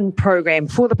patron program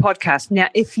for the podcast. Now,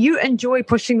 if you enjoy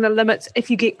Pushing the Limits, if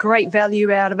you get great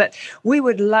value out of it, we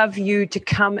would love you to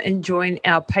come and join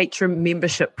our patron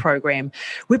membership program.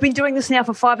 We've been doing this now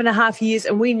for 5.5 years,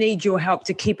 and we need your help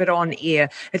to keep it on air.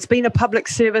 It's been a public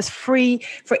service, free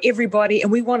for everybody,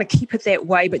 and we want to keep it that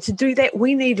way. But to do that,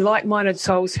 we need like-minded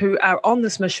souls who are on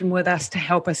this mission with us to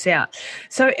help us out.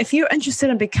 So if you're interested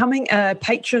in becoming a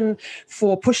patron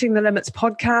for Pushing the Limits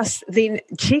podcast, then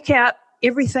check out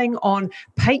everything on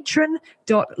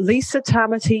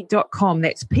patron.lisatamati.com.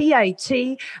 That's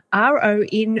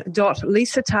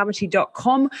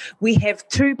patron.lisatamati.com. We have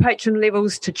 2 patron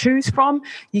levels to choose from.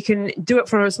 You can do it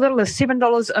for as little as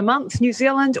 $7 a month, New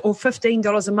Zealand, or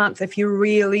 $15 a month if you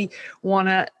really want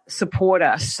to support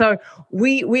us. So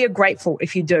we are grateful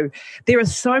if you do. There are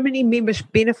so many membership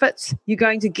benefits you're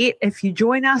going to get if you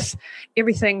join us.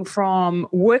 Everything from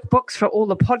workbooks for all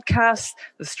the podcasts,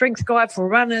 the strength guide for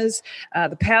runners,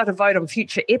 the power to vote on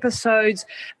future episodes,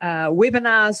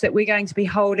 webinars that we're going to be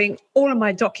holding, all of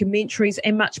my documentaries,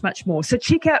 and much, much more. So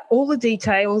check out all the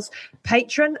details,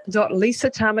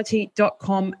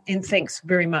 patron.lisatamati.com, and thanks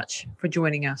very much for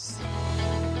joining us.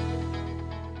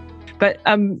 But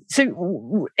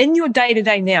so in your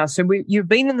day-to-day now, so you've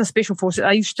been in the Special Forces.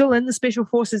 Are you still in the Special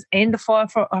Forces and the Fire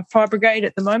Brigade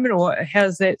at the moment, or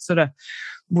how's that sort of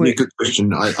work? Yeah, good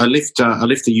question. I left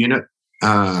the unit.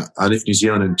 I left New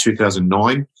Zealand in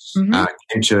 2009,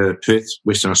 came to Perth,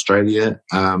 Western Australia.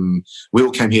 We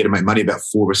all came here to make money. About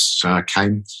 4 of us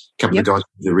came. A couple of guys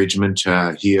from the regiment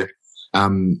here.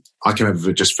 I came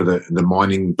over just for the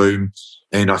mining boom,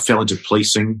 and I fell into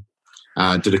policing.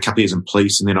 Did a couple of years in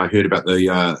police, and then I heard about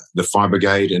the Fire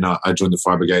Brigade, and I joined the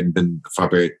Fire Brigade and been in the Fire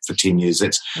Brigade for 10 years. I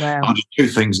do 2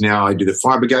 things now. I do the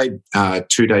Fire Brigade,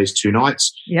 2 days, 2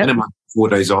 nights, and in my 4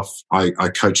 days off. I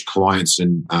coach clients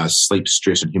in sleep,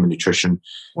 stress, and human nutrition,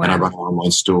 and I run an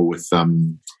online store with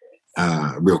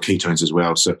real ketones as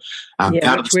well. So,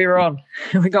 which we're on.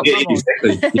 We got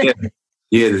exactly.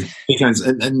 The ketones,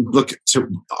 and look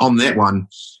on that one.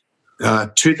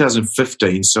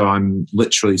 2015. So I'm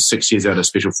literally 6 years out of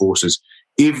Special Forces.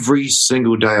 Every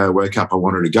single day I woke up, I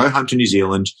wanted to go home to New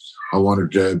Zealand. I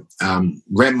wanted to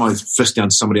ram my fist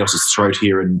down somebody else's throat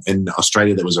here in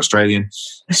Australia that was Australian.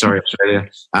 Sorry, Australia.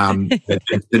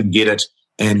 That didn't get it.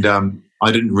 And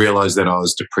I didn't realize that I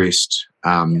was depressed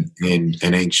and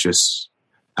anxious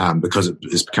because it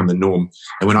has become the norm.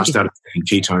 And when I started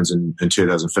taking ketones in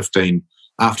 2015,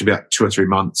 after about 2 or 3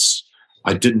 months,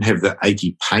 I didn't have the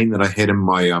achy pain that I had in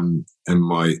my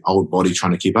old body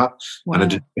trying to keep up. Wow. And I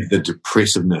didn't have the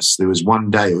depressiveness. There was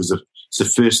one day, it was the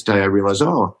first day I realized, I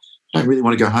don't really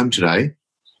want to go home today. And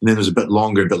then it was a bit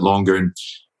longer. And,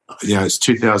 it's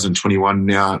 2021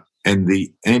 now, and the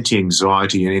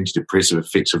anti-anxiety and antidepressive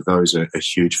effects of those are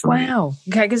huge for me. Wow.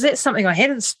 Okay, because that's something I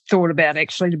hadn't thought about,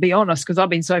 actually, to be honest, because I've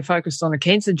been so focused on a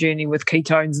cancer journey with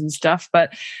ketones and stuff.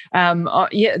 But,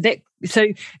 so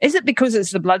is it because it's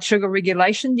the blood sugar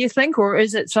regulation, do you think, or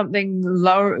is it something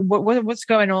lower? What's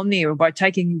going on there by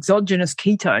taking exogenous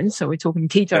ketones? So we're talking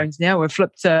ketones now. We're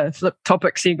flipped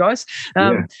topics here, guys.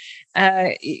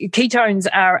 Ketones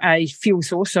are a fuel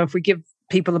source. So if we give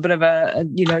people a bit of a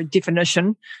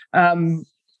definition,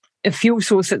 a fuel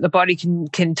source that the body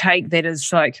can take that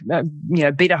is like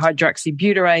beta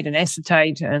hydroxybutyrate and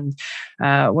acetate and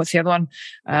what's the other one?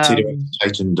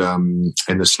 Acetate and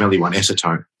the smelly one,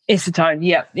 acetone. Acetone,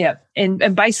 yeah.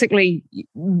 And basically,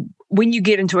 when you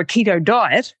get into a keto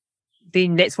diet,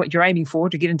 then that's what you're aiming for,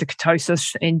 to get into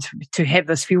ketosis and to have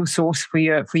this fuel source for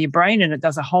your brain. And it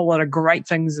does a whole lot of great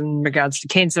things in regards to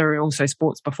cancer and also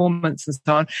sports performance and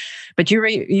so on. But you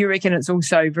reckon it's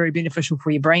also very beneficial for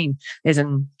your brain, as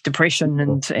in depression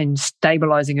and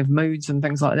stabilizing of moods and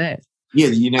things like that. Yeah,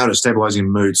 you nailed it,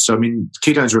 stabilizing moods. So,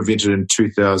 ketones were invented in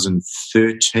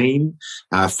 2013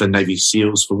 for Navy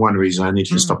SEALs for one reason. I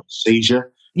needed to stop a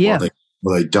seizure while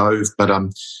they dove. But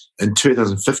in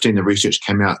 2015, the research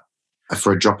came out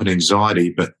for a drop in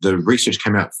anxiety, but the research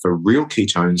came out for real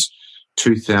ketones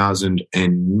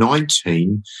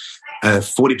 2019, a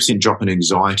 40% drop in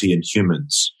anxiety in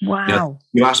humans. Wow. Now,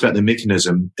 you asked about the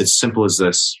mechanism. It's simple as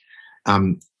this.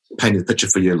 Painting the picture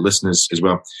for your listeners as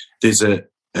well. There's a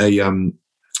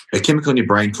chemical in your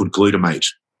brain called glutamate.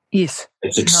 Yes.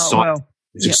 It's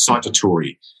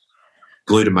excitatory.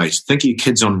 Glutamate. Think of your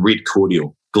kids on red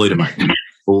cordial, glutamate,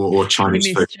 or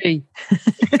Chinese food.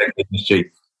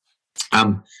 MSG.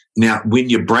 Now, when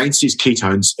your brain sees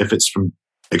ketones, if it's from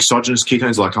exogenous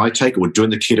ketones like I take, or doing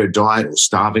the keto diet, or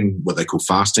starving, what they call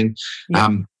fasting,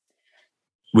 when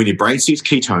your brain sees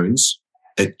ketones,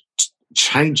 it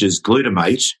changes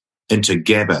glutamate into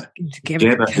GABA.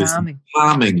 GABA is the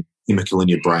calming chemical in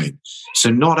your brain. So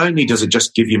not only does it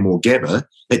just give you more GABA,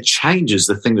 it changes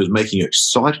the thing that's making you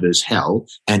excited as hell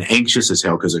and anxious as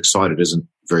hell, because excited isn't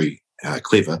very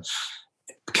clever,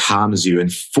 calms you, and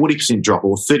 40% drop,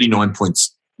 or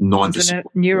 39.9%. It's a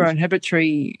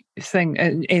neuroinhibitory thing.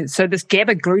 And so this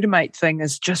GABA glutamate thing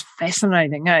is just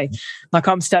fascinating, eh? Like,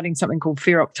 I'm studying something called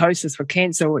ferroptosis for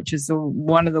cancer, which is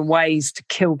one of the ways to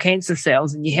kill cancer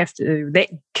cells. And that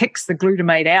kicks the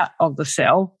glutamate out of the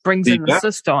cell, brings in the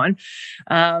cystine,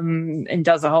 and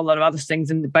does a whole lot of other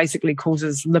things, and basically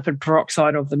causes lipid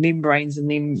peroxide of the membranes and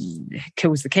then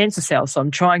kills the cancer cells. So I'm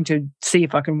trying to see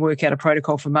if I can work out a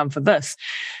protocol for Mum for this.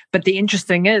 But the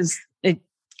interesting is, it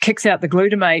kicks out the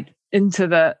glutamate into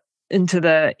the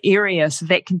area, so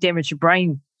that can damage your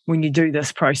brain when you do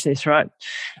this process, right?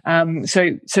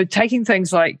 So taking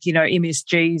things like,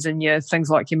 MSGs and things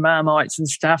like your Marmites and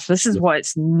stuff, this is why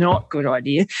it's not a good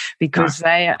idea, because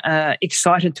they are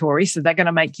excitatory. So they're going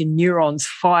to make your neurons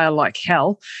fire like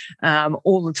hell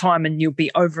all the time, and you'll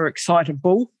be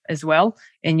overexcitable as well,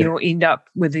 and you'll end up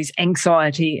with these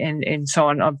anxiety and so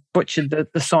on. I've butchered the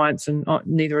science, and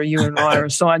neither of you and I are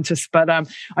scientists, but I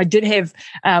did have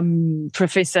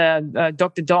Professor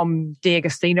Dr. Dom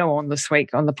D'Agostino on this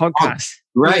week on the podcast.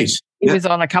 Oh, great. He was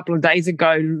on a couple of days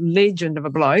ago, legend of a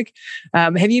bloke.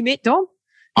 Have you met Dom?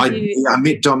 I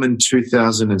met Dom in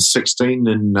 2016,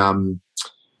 and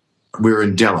we were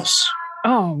in Dallas.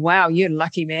 Oh, wow, you're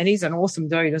lucky, man. He's an awesome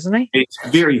dude, isn't he?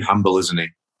 He's very humble, isn't he?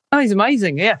 Oh, he's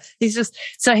amazing. Yeah.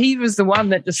 So he was the one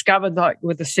that discovered, like,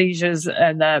 with the seizures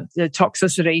and the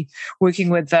toxicity, working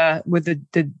with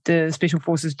the Special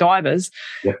Forces divers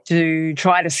to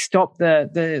try to stop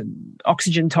the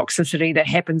oxygen toxicity that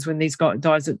happens when these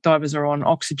divers are on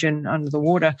oxygen under the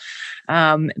water.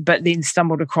 But then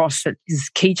stumbled across that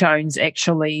his ketones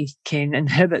actually can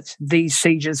inhibit these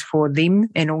seizures for them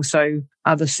and also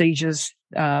other seizures,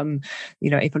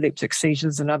 epileptic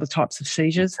seizures and other types of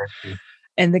seizures. Exactly.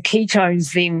 And the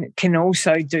ketones then can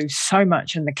also do so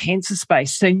much in the cancer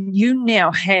space. So you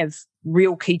now have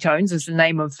Real Ketones is the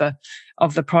name of the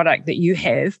product that you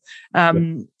have.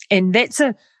 And that's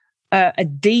a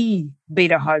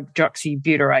D-beta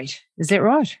hydroxybutyrate. Is that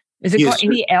right? Has it got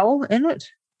any L in it?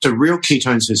 So Real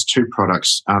Ketones has two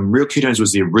products. Real Ketones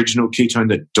was the original ketone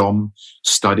that Dom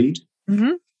studied.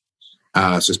 Mm-hmm.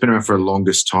 So it's been around for the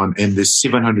longest time, and there's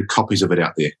 700 copies of it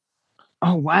out there.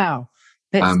 Oh, wow.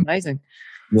 That's amazing.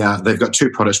 Now, they've got two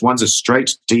products. One's a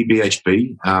straight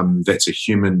DBHB. That's a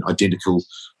human identical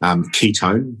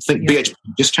ketone. Think BHB,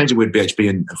 just change the word BHB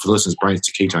and for the listeners' brains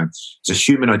to ketone. It's a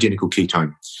human identical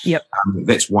ketone. Yep.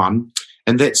 That's one.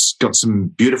 And that's got some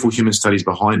beautiful human studies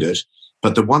behind it.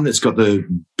 But the one that's got the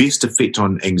best effect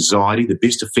on anxiety, the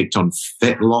best effect on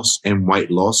fat loss and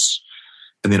weight loss,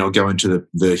 and then I'll go into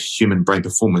the human brain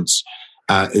performance,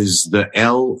 is the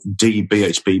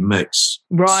LDBHB mix.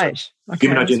 Right. So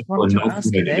human identical and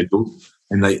non-human identical.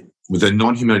 And with the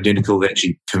non-human identical, they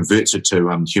actually converts it to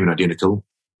human identical.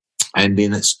 And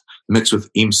then it's mixed with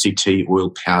MCT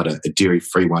oil powder, a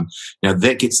dairy-free one. Now,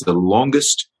 that gets the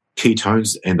longest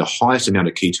ketones and the highest amount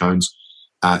of ketones.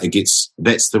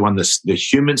 That's the one the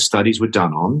human studies were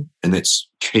done on, and that's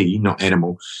key, not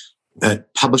animal.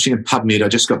 Publishing in PubMed, I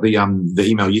just got the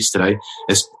email yesterday.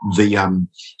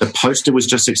 The poster was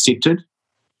just accepted,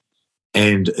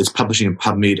 and it's publishing in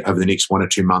PubMed over the next 1 or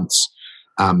 2 months.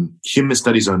 Human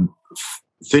studies on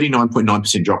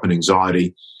 39.9% drop in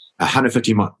anxiety,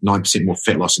 159% more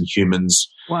fat loss in humans.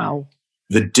 Wow.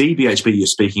 The DBHB you're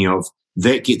speaking of,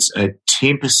 that gets a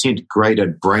 10% greater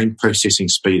brain processing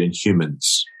speed in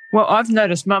humans. Well, I've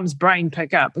noticed Mum's brain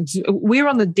pick up. We're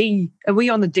on the D. Are we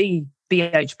on the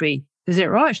DBHB? Is that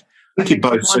right? I think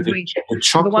both.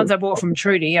 The ones I bought from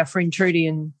Trudy, our friend Trudy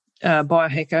in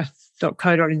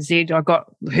biohacker.co.nz. I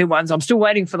got her ones. I'm still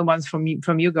waiting for the ones from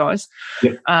you guys.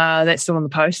 Yep. That's still on the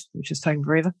post, which is taking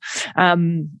forever.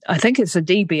 I think it's a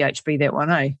DBHB, that one,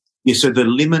 eh? Yeah, so the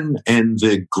lemon and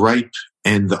the grape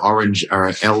and the orange are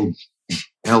a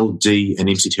LD and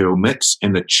MCT oil mix,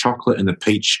 and the chocolate and the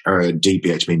peach are a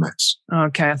DBHB mix.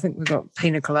 Okay, I think we've got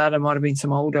pina colada, might have been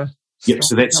some older. Yep,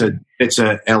 so that's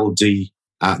a LD.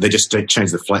 They just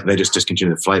changed the flavor. They just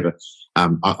discontinued the flavor.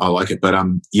 I like it, but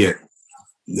the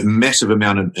massive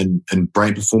amount in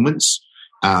brain performance.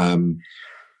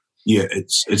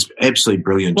 It's absolutely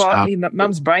brilliant. Well,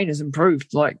 Mum's brain has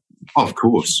improved. Like, of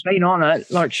course, she's been on it.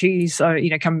 Like, she's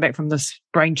coming back from this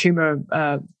brain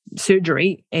tumor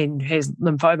surgery and has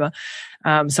lymphoma.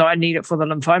 So I need it for the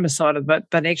lymphoma side of it.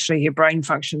 But actually, her brain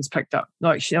function's picked up.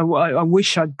 Like, I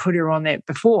wish I'd put her on that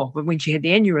before. But when she had the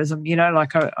aneurysm,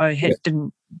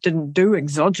 didn't do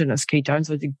exogenous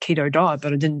ketones. I did keto diet,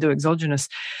 but I didn't do exogenous.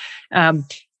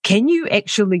 Can you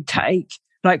actually take,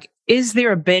 is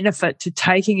there a benefit to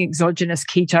taking exogenous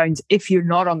ketones if you're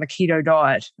not on the keto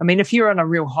diet? I mean, if you're on a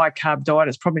real high carb diet,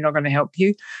 it's probably not going to help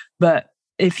you. But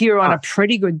if you're on a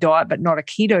pretty good diet but not a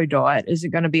keto diet, is it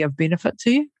going to be of benefit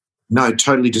to you? No,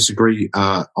 totally disagree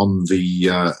on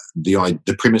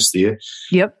the premise there.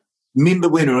 Yep. Remember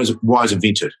when it was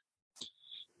invented?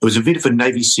 It was invented for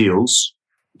Navy SEALs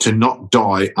to not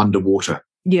die underwater.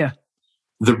 Yeah.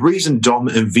 The reason Dom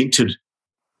and Patrick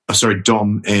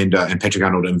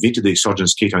Arnold invented the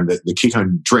exogenous ketone, the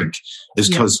ketone drink, is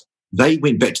because they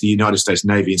went back to the United States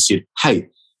Navy and said, hey,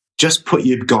 just put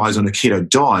your guys on a keto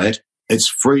diet. It's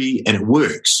free and it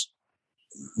works.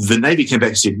 The Navy came back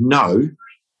and said, no,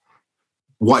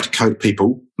 white coat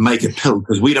people, make a pill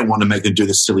because we don't want to make them do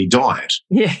the silly diet.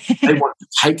 Yeah. They want to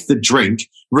take the drink,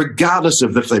 regardless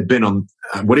of if they've been on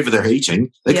whatever they're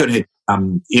eating. They could have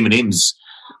M&Ms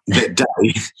that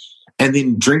day. And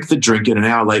then drink the drink, and an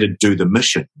hour later do the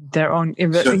mission. They're in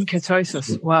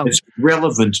ketosis. Wow. It's absolutely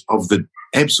irrelevant of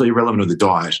the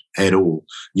diet at all.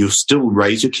 You'll still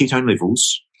raise your ketone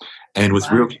levels, and with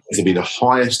real ketones, it'll be the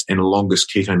highest and longest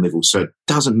ketone level. So it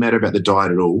doesn't matter about the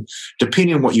diet at all,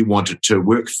 depending on what you want it to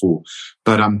work for.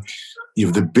 But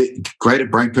the greater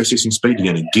brain processing speed,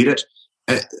 you're going to get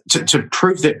it. To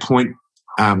prove that point,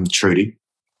 Trudy,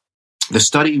 the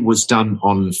study was done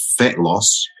on fat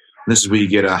loss. This is where you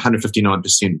get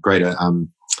 159% greater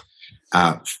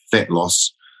fat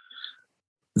loss.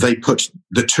 They put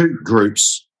the two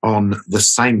groups on the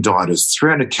same diet as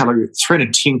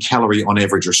 310 calorie on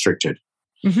average restricted.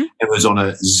 Mm-hmm. It was on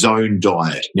a zone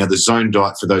diet. Now, the zone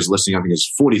diet, for those listening, I think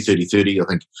is 40-30-30. I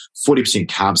think 40%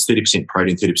 carbs, 30%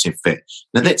 protein, 30% fat.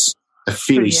 Now, that's a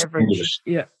fairly standard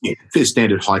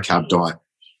high carb diet.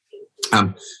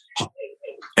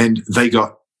 And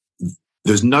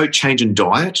there's no change in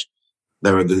diet.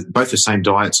 They were both the same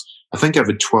diets. I think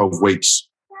over 12 weeks,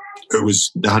 it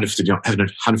was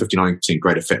 159%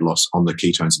 greater fat loss on the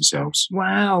ketones themselves.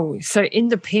 Wow. So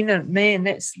independent, man,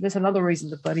 that's another reason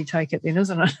to bloody take it then,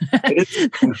 isn't it?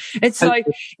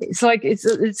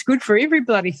 It's good for every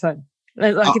bloody thing.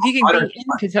 Like if you can be in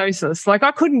ketosis, like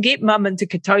I couldn't get mum into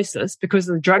ketosis because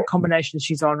of the drug combination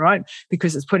she's on, right?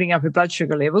 Because it's putting up her blood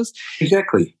sugar levels.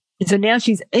 Exactly. And so now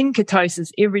she's in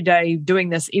ketosis every day doing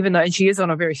this, even though she is on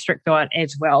a very strict diet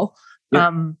as well.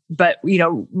 Yep. But,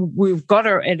 we've got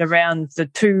her at around the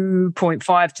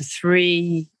 2.5 to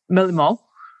 3 millimole.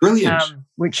 Brilliant.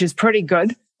 Which is pretty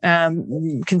good,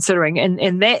 considering.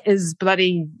 And that is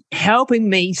bloody helping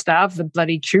me starve the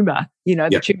bloody tumor,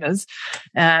 the tumors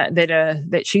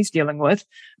that she's dealing with,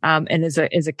 and is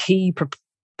a key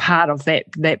part of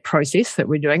that process that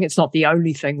we're doing. It's not the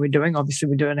only thing we're doing. Obviously,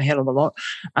 we're doing a hell of a lot.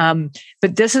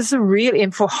 But this is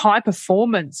and for high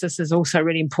performance, this is also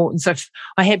really important. So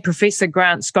I had Professor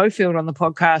Grant Schofield on the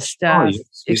podcast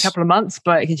a couple of months,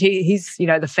 but he's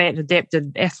the fat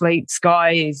adapted athlete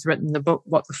guy. He's written the book,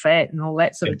 What the Fat, and all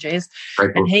that sort of jazz.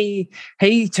 And he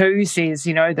too says,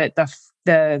 that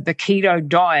the keto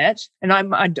diet, and I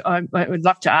would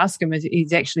love to ask him,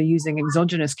 he's actually using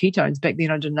exogenous ketones. Back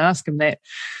then I didn't ask him that.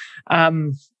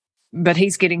 But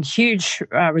he's getting huge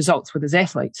results with his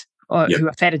athletes who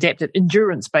are fat adapted,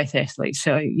 endurance-based athletes.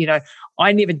 So,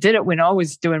 I never did it when I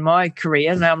was doing my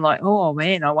career. Now I'm like, oh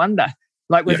man, I wonder,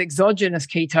 like with exogenous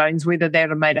ketones, whether that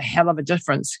would have made a hell of a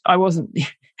difference. I wasn't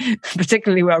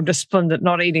particularly well disciplined at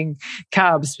not eating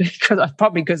carbs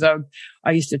because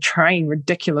I used to train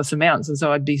ridiculous amounts, and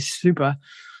so I'd be super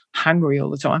hungry all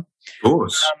the time. Of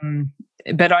course.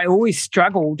 But I always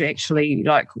struggled, actually,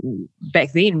 like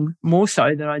back then more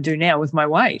so than I do now with my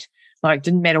weight. Like,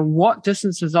 didn't matter what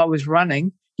distances I was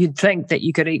running, you'd think that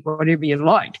you could eat whatever you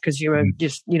liked because you were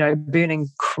just, burning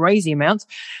crazy amounts.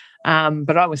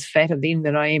 But I was fatter then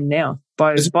than I am now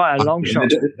by a long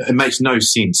shot. It makes no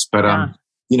sense, but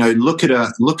look at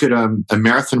a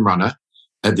marathon runner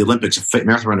at the Olympics, a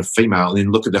marathon runner female, and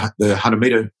then look at the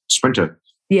 100-meter sprinter.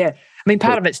 Yeah, I mean,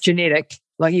 part of it's genetic.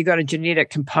 Like you got a genetic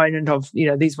component of,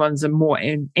 these ones are more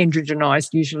androgenized.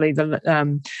 Usually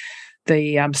the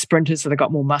sprinters, so they've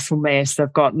got more muscle mass,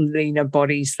 they've got leaner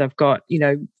bodies, they've got,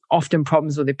 often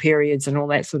problems with their periods and all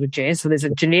that sort of jazz. So there's a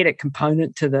genetic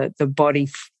component to the body,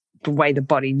 the way the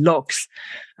body looks.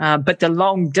 But the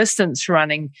long distance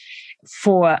running,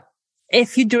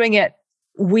 if you're doing it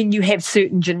when you have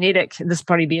certain genetic, this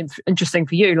probably be interesting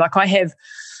for you. Like I have,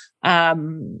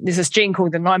 there's this gene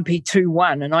called the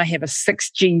 9p21, and I have a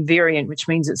 6G variant, which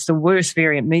means it's the worst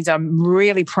variant. It means I'm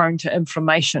really prone to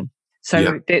inflammation.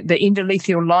 So the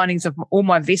endothelial linings of all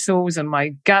my vessels and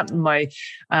my gut and my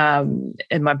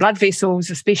blood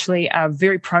vessels especially are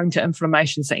very prone to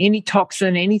inflammation. So any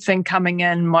toxin, anything coming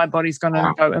in, my body's going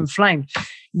to go inflamed.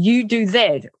 You do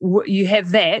that, you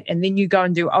have that, and then you go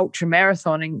and do ultra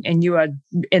marathoning,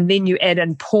 and then you add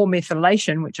in poor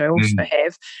methylation, which I also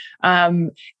have,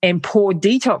 and poor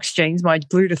detox genes, my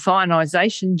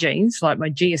glutathionization genes, like my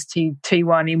GST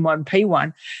T1, M1,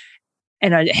 P1.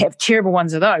 And I have terrible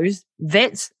ones of those.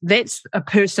 That's a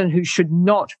person who should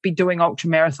not be doing ultra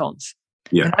marathons.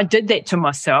 Yeah. And I did that to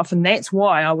myself, and that's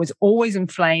why I was always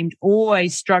inflamed,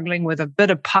 always struggling with a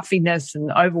bit of puffiness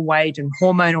and overweight and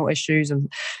hormonal issues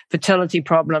and fertility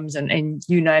problems and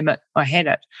you name it, I had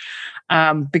it.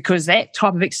 Because that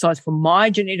type of exercise for my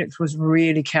genetics was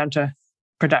really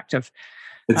counterproductive.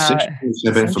 It's interesting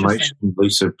to have information,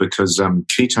 Lisa, because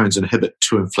ketones inhibit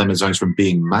two inflammasomes from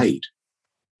being made.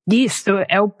 Yes, the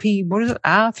LP, what is it,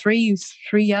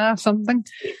 R3R something?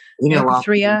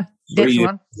 LP3R, that's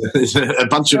one. There's a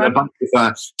bunch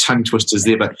of tongue twisters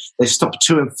there, but they stop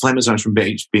two inflammasomes from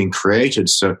being created.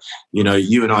 So,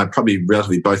 you and I are probably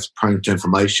relatively both prone to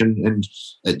inflammation, and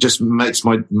it just makes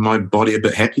my body a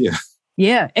bit happier.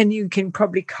 Yeah, and you can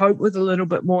probably cope with a little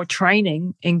bit more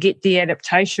training and get the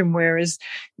adaptation, whereas,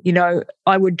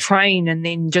 I would train and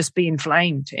then just be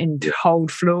inflamed and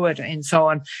hold fluid and so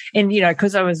on. And,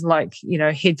 because I was like,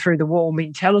 head through the wall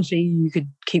mentality, you could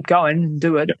keep going and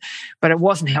do it, but it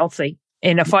wasn't healthy.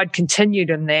 And if I'd continued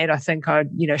in that, I think I'd,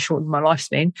 shortened my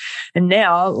lifespan. And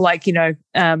now,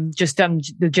 just done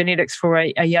the genetics for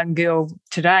a young girl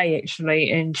today, actually,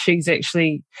 and she's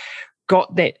actually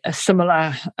got a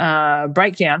similar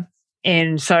breakdown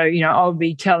And so, I'll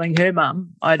be telling her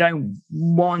mum, I don't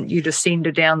want you to send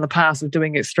her down the path of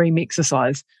doing extreme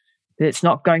exercise. It's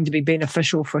not going to be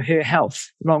beneficial for her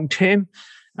health long term.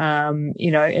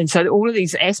 And so all of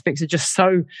these aspects are just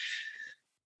so,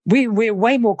 we're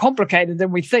way more complicated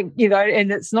than we think,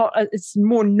 and it's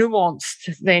more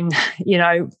nuanced than,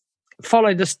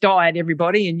 follow this diet,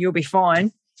 everybody, and you'll be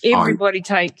fine. Everybody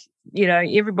take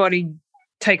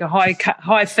a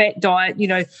high fat diet,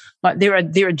 like there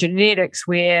are genetics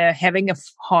where having a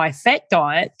high fat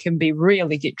diet can be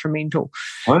really detrimental.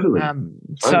 Totally.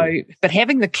 So, but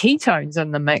having the ketones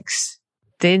in the mix,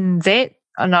 then that,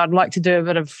 and I'd like to do a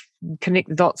bit of connect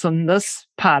the dots on this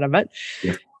part of it.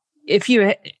 Yeah.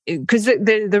 Because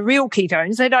the real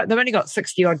ketones, they've only got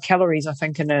 60 odd calories, I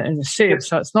think, in a serve.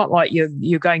 So it's not like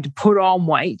you're going to put on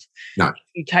weight. No.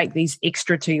 You take these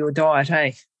extra to your diet,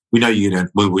 eh? We know you're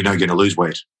going to lose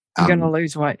weight. You're going to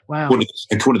lose weight. Wow.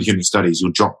 According to human studies,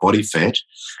 you'll drop body fat.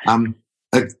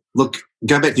 Look,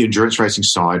 go back to the endurance racing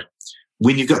side.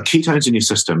 When you've got ketones in your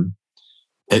system,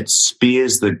 it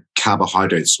spares the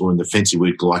carbohydrates, or in the fancy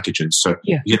word, glycogen. So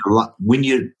when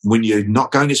you're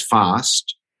not going as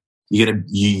fast, you're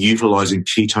utilizing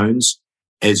ketones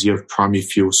as your primary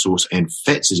fuel source and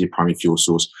fats as your primary fuel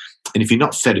source. And if you're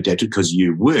not fat adapted, because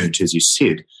you weren't, as you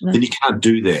said, then you can't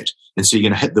do that. And so you're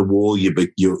going to hit the wall. You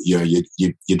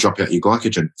drop out your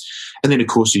glycogen, and then of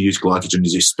course you use glycogen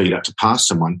as you speed up to pass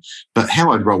someone. But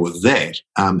how I'd roll with that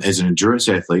as an endurance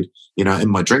athlete, in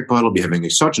my drink bottle, I'll be having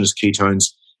exogenous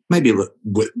ketones, maybe with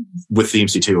the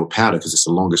MCT or powder because it's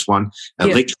the longest one.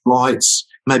 Electrolytes,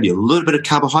 maybe a little bit of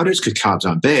carbohydrates because carbs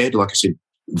aren't bad. Like I said,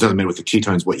 it doesn't matter with the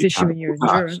ketones what you in your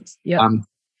endurance. Yeah.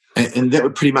 And that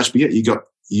would pretty much be it.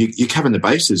 You're covering the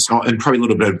bases, and probably a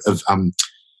little bit of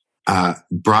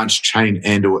branched chain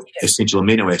and or essential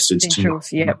amino acids to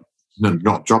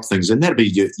not drop things. And that'd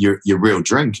be your real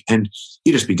drink. And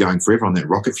you just be going forever on that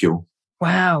rocket fuel.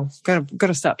 Wow. Got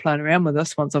to start playing around with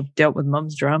this once I've dealt with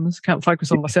mum's dramas. Can't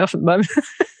focus on myself at the moment.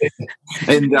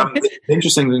 And the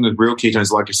interesting thing with real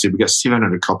ketones, like I said, we've got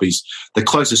 700 copies. The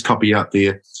closest copy out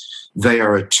there, they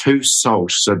are a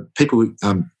 2-salt. So people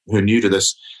who are new to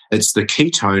this, it's the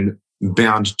ketone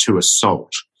bound to a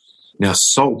salt. Now,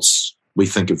 salts, we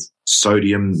think of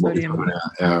sodium. What we put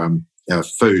in our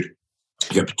food.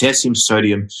 You've got potassium,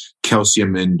 sodium,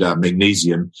 calcium, and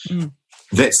magnesium.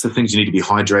 That's the things you need to be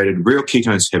hydrated. Real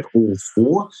ketones have all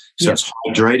 4, so it's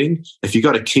hydrating. If you've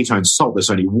got a ketone salt, there's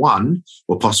only 1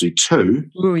 or possibly 2.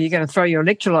 Ooh, you're going to throw your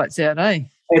electrolytes out, eh?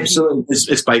 Absolutely.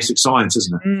 It's basic science,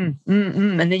 isn't it?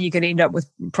 And then you could end up with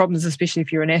problems, especially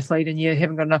if you're an athlete and you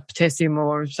haven't got enough potassium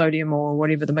or sodium or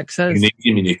whatever the mix is.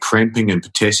 Magnesium and you're cramping, and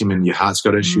potassium and your heart's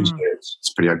got issues.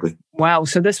 It's pretty ugly. Wow.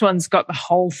 So this one's got the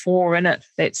whole 4 in it.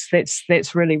 That's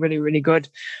really, really, really good.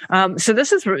 So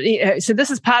this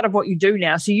is part of what you do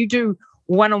now. So you do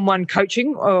one-on-one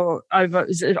coaching or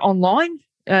is it online?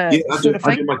 I do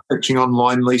my coaching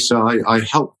online, Lisa.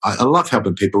 I love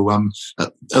helping people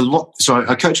a lot. So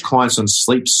I coach clients on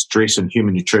sleep, stress, and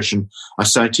human nutrition. I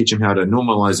teach them how to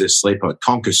normalize their sleep,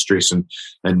 conquer stress and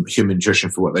human nutrition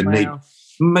for what they need.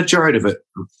 Majority of it,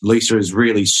 Lisa, is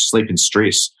really sleep and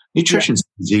stress. Nutrition's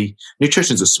easy.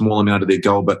 Nutrition's a small amount of their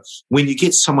goal, but when you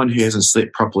get someone who hasn't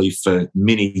slept properly for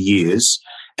many years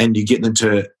and you get them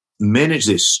to manage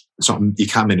this, you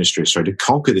can't manage stress, to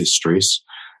conquer their stress,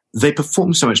 they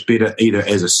perform so much better either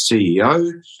as a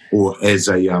CEO or as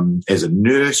a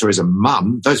nurse or as a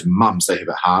mum. Those mums, they have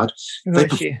it hard. They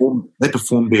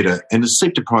perform better. And a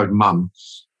sleep-deprived mum,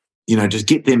 to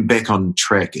get them back on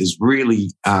track is really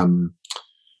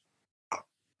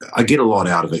I get a lot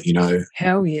out of it,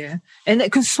 Hell yeah. And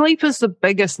because sleep is the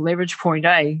biggest leverage point,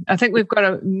 eh? I think we've got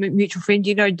a mutual friend.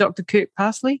 Do you know Dr. Kirk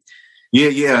Parsley?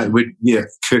 Yeah.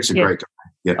 Kirk's a great guy.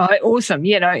 Yeah. Awesome.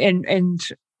 And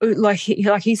like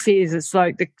he says, it's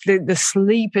like the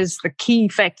sleep is the key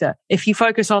factor. If you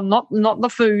focus on not the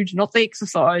food, not the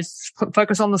exercise,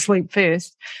 focus on the sleep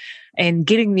first, and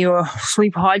getting your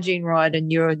sleep hygiene right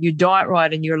and your diet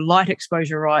right and your light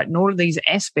exposure right and all of these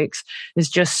aspects is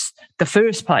just the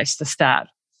first place to start,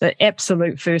 the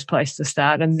absolute first place to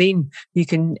start. And then you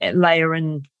can layer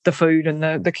in the food and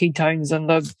the ketones and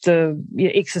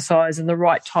the exercise and the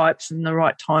right types and the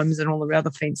right times and all the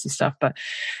other fancy stuff. But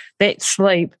that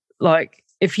sleep, like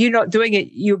if you're not doing it,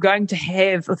 you're going to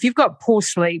have, if you've got poor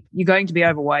sleep, you're going to be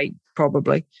overweight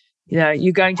probably.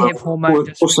 You're going to have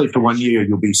hormone. Poor sleep for 1 year,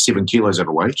 you'll be 7 kilos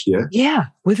overweight. Yeah. Yeah,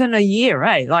 within a year,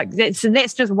 eh? Like that's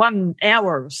just 1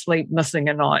 hour of sleep missing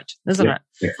a night, isn't it?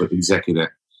 Exactly that.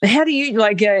 How do you,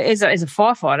 like, as a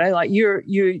firefighter, like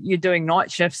you're doing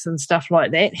night shifts and stuff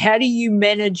like that? How do you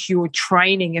manage your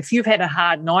training if you've had a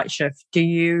hard night shift? Do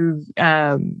you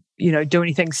do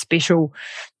anything special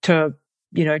to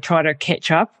try to catch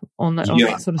up on that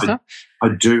sort of stuff? I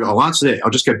do. I'll answer that.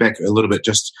 I'll just go back a little bit,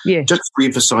 just to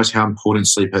re-emphasize how important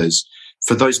sleep is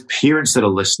for those parents that are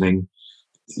listening.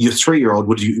 Your 3-year-old,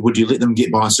 would you let them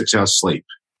get by on 6 hours sleep?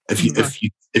 If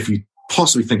you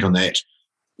possibly think on that,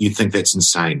 you'd think that's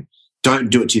insane. Don't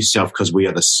do it to yourself, because we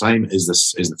are the same as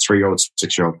the 3-year-old,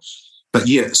 6-year-old. But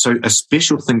so a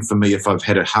special thing for me, if I've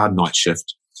had a hard night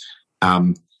shift,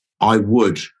 I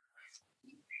would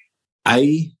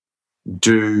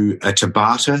do a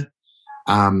Tabata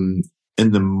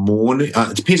in the morning.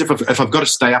 It depends if I've got to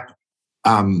stay up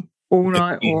all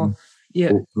night or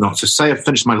not. So say I've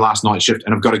finished my last night shift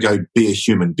and I've got to go be a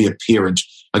human, be a parent.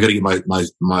 I've got to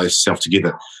get myself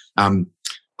together.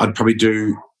 I'd probably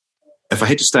do, if I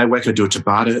had to stay awake, I'd do a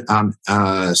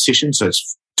Tabata session. So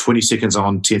it's 20 seconds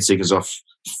on, 10 seconds off,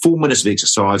 4 minutes of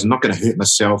exercise. I'm not going to hurt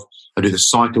myself. I do the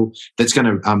cycle. That's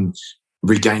going to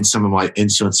regain some of my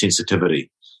insulin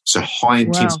sensitivity. So high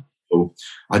intensity. Wow.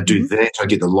 I'd do that. I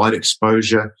get the light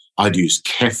exposure. I'd use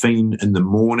caffeine in the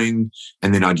morning,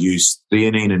 and then I'd use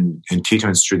theanine and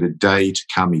ketones through the day to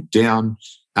calm me down.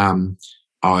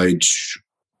 I'd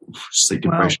sleep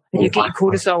depression. And you get your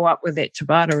cortisol up with that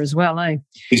Tabata as well, eh?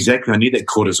 Exactly. I need that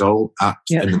cortisol up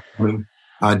in the morning.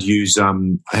 I'd use, I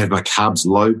have my carbs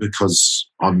low because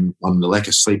on the lack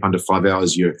of sleep under 5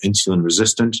 hours, you're insulin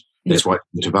resistant. That's why I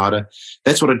do Tabata.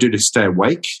 That's what I do to stay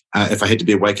awake. If I had to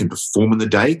be awake and perform in the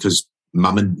day, because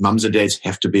mums and dads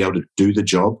have to be able to do the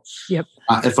job. Yep.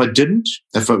 If I didn't,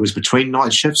 if it was between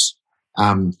night shifts,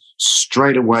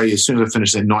 straight away, as soon as I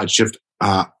finish that night shift,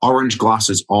 orange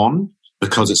glasses on,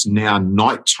 because it's now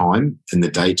nighttime in the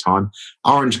daytime.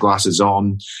 Orange glasses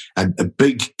on, and a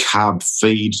big carb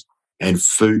feed and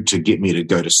food to get me to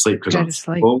go to sleep, because I'm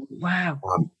full. Wow.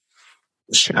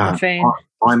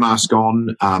 Eye mask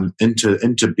on,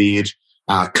 into bed,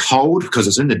 cold, because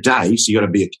it's in the day, so you got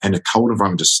to be in a cold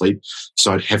environment to sleep.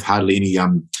 So I'd have hardly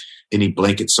any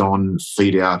blankets on,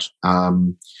 feet out,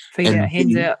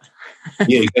 hands out.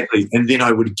 Yeah, exactly. And then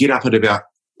I would get up at about,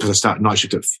 because I start night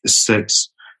shift at 6.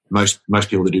 Most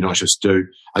people that do night shifts do.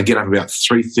 I get up about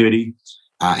 3:30,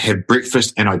 have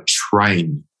breakfast, and I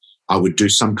train. I would do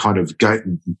some kind of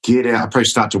get out. I probably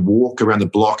start to walk around the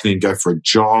block, and then go for a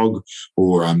jog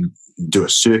or do a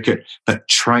circuit. But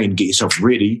train, get yourself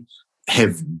ready,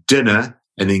 have dinner,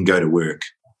 and then go to work.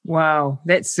 Wow,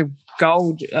 that's the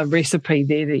gold recipe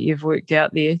there that you've worked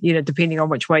out there, depending on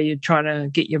which way you're trying to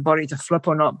get your body to flip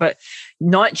or not. But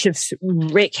night shifts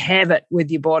wreak havoc with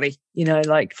your body,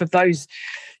 like for those,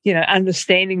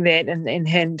 understanding that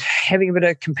and having a bit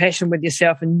of compassion with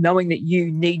yourself and knowing that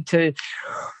you need to.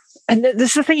 And this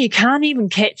is the thing, you can't even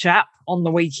catch up on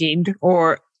the weekend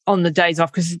or on the days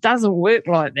off, because it doesn't work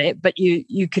like that. But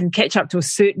you can catch up to a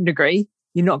certain degree.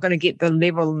 You're not going to get the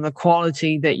level and the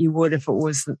quality that you would if it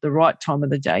was the right time of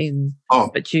the day.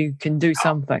 But you can do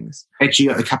some things. Actually,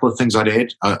 a couple of things I'd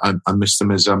add. I missed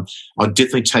them. Is I'd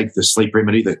definitely take the sleep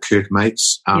remedy that Kirk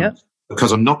makes,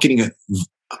 because I'm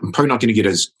probably not going to get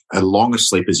as a long a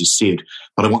sleep as you said,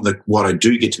 but I want what I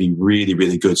do get to be really,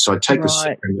 really good. So I take the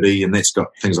sleep remedy, and that's got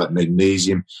things like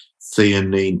magnesium,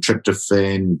 theanine,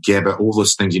 tryptophan, GABA, all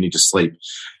those things you need to sleep.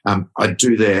 I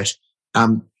do that.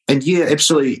 And yeah,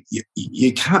 absolutely,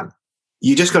 you can't.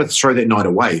 You just got to throw that night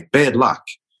away. Bad luck.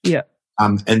 Yeah.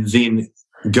 And then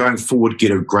going forward,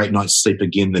 get a great night's sleep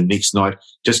again the next night.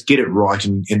 Just get it right,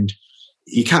 and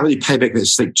you can't really pay back that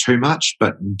sleep too much,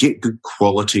 but get good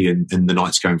quality in the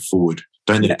nights going forward.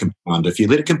 Don't let it compound. If you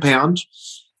let it compound,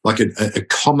 like a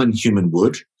common human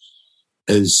would,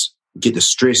 is get the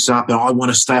stress up. And I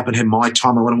want to stay up and have my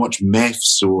time. I want to watch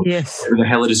maths or whatever the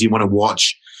hell it is you want to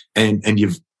watch, and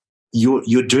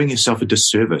you're doing yourself a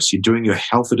disservice. You're doing your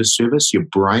health a disservice, your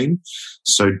brain.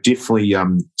 So definitely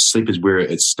sleep is where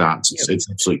it starts. It's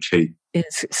absolutely key.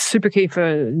 It's super key for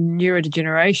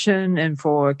neurodegeneration and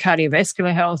for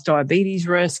cardiovascular health, diabetes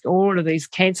risk, all of these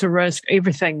cancer risk.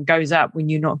 Everything goes up when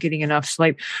you're not getting enough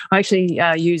sleep. I actually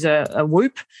use a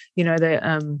Whoop.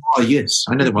 Oh yes,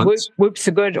 I know the ones. Whoops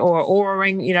are good, or Oura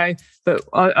Ring. But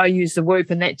I use the Whoop,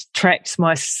 and that tracks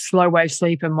my slow wave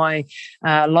sleep and my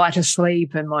lighter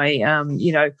sleep and my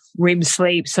REM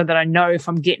sleep, so that I know if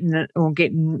I'm getting it or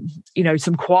getting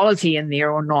some quality in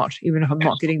there or not, even if I'm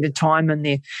not getting the time in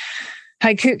there.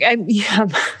 Hey, Kirk,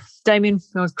 Damien,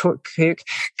 I was called Kirk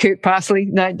Parsley.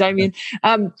 No, Damien.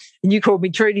 And you called me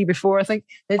Trudy before, I think.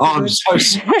 I'm so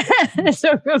sorry.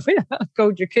 So I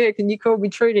called you Kirk and you called me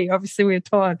Trudy. Obviously, we're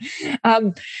tired.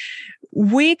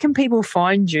 where can people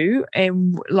find you,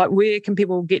 and like where can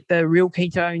people get the Real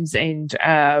Ketones, and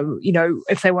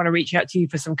if they want to reach out to you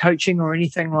for some coaching or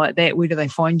anything like that, where do they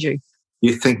find you?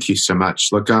 Yeah, thank you so much.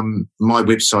 Look, my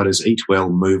website is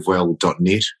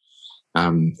eatwellmovewell.net.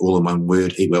 All in one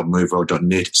word,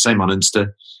 eatwellmovewell.net. Same on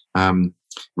Insta.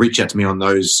 Reach out to me on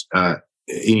those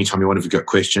anytime you want if you've got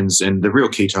questions. And the Real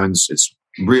Ketones, it's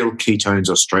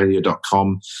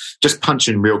realketonesaustralia.com. Just punch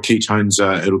in Real Ketones,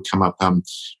 it'll come up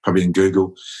probably in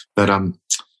Google. But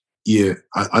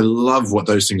I love what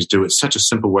those things do. It's such a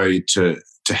simple way to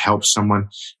help someone.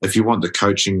 If you want the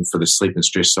coaching for the sleep and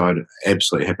stress side,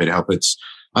 absolutely happy to help.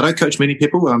 I don't coach many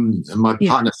people. My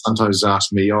partner sometimes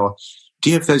asks me, do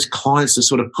you have those clients that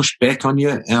sort of push back on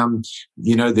you?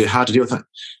 They're hard to deal with.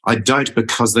 I don't,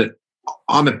 because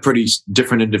I'm a pretty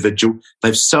different individual.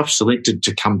 They've self-selected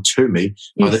to come to me.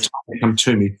 Yes. By the time they come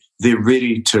to me, they're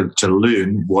ready to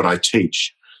learn what I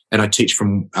teach. And I teach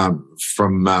from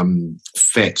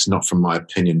facts, not from my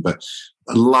opinion. But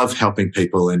I love helping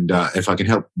people. And if I can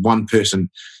help one person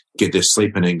get their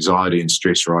sleep and anxiety and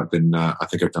stress right, then I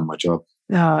think I've done my job.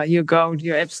 Oh, you're gold.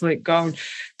 You're absolute gold.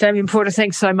 Damien Porter,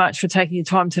 thanks so much for taking your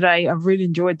time today. I've really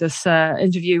enjoyed this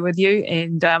interview with you,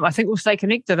 and I think we'll stay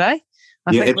connected, eh?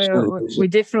 I think we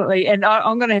definitely, and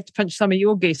I'm going to have to pinch some of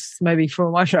your guests maybe for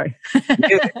my show.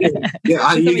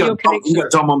 Yeah. You got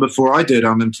Dom on before I did.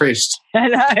 I'm impressed. I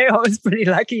know, I was pretty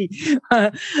lucky.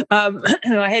 I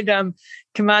had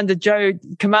Commander Dr.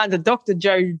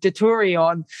 Joe Dettori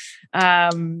on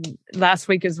last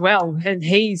week as well, and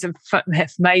he's an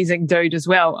amazing dude as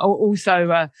well.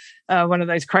 Also, one of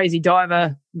those crazy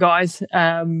diver guys,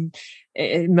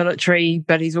 military,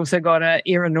 but he's also got an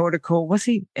aeronautical. What's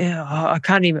he? I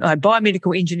can't even.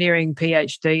 Biomedical engineering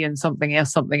PhD and something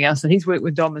else, and he's worked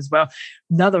with Dom as well.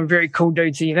 Another very cool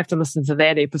dude. So you have to listen to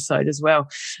that episode as well.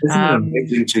 Isn't it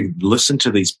amazing to listen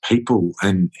to these people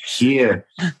and hear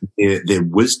their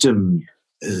wisdom?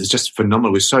 Is just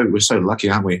phenomenal. We're so lucky,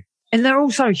 aren't we? And they're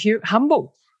also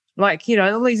humble. Like,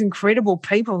 all these incredible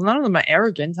people. None of them are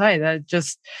arrogant, hey? They're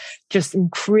just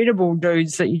incredible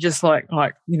dudes that you just like,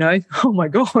 oh my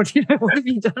God, what have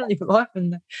you done in your life?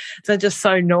 And they're just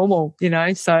so normal,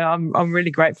 So I'm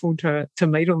really grateful to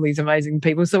meet all these amazing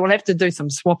people. So we'll have to do some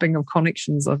swapping of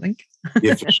connections, I think.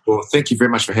 Yeah, for sure. Thank you very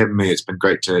much for having me. It's been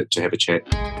great to have a chat.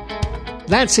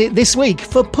 That's it this week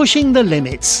for Pushing the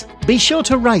Limits. Be sure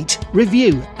to rate,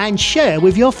 review and share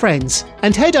with your friends.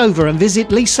 And head over and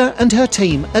visit Lisa and her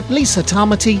team at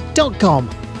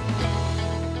lisatamati.com.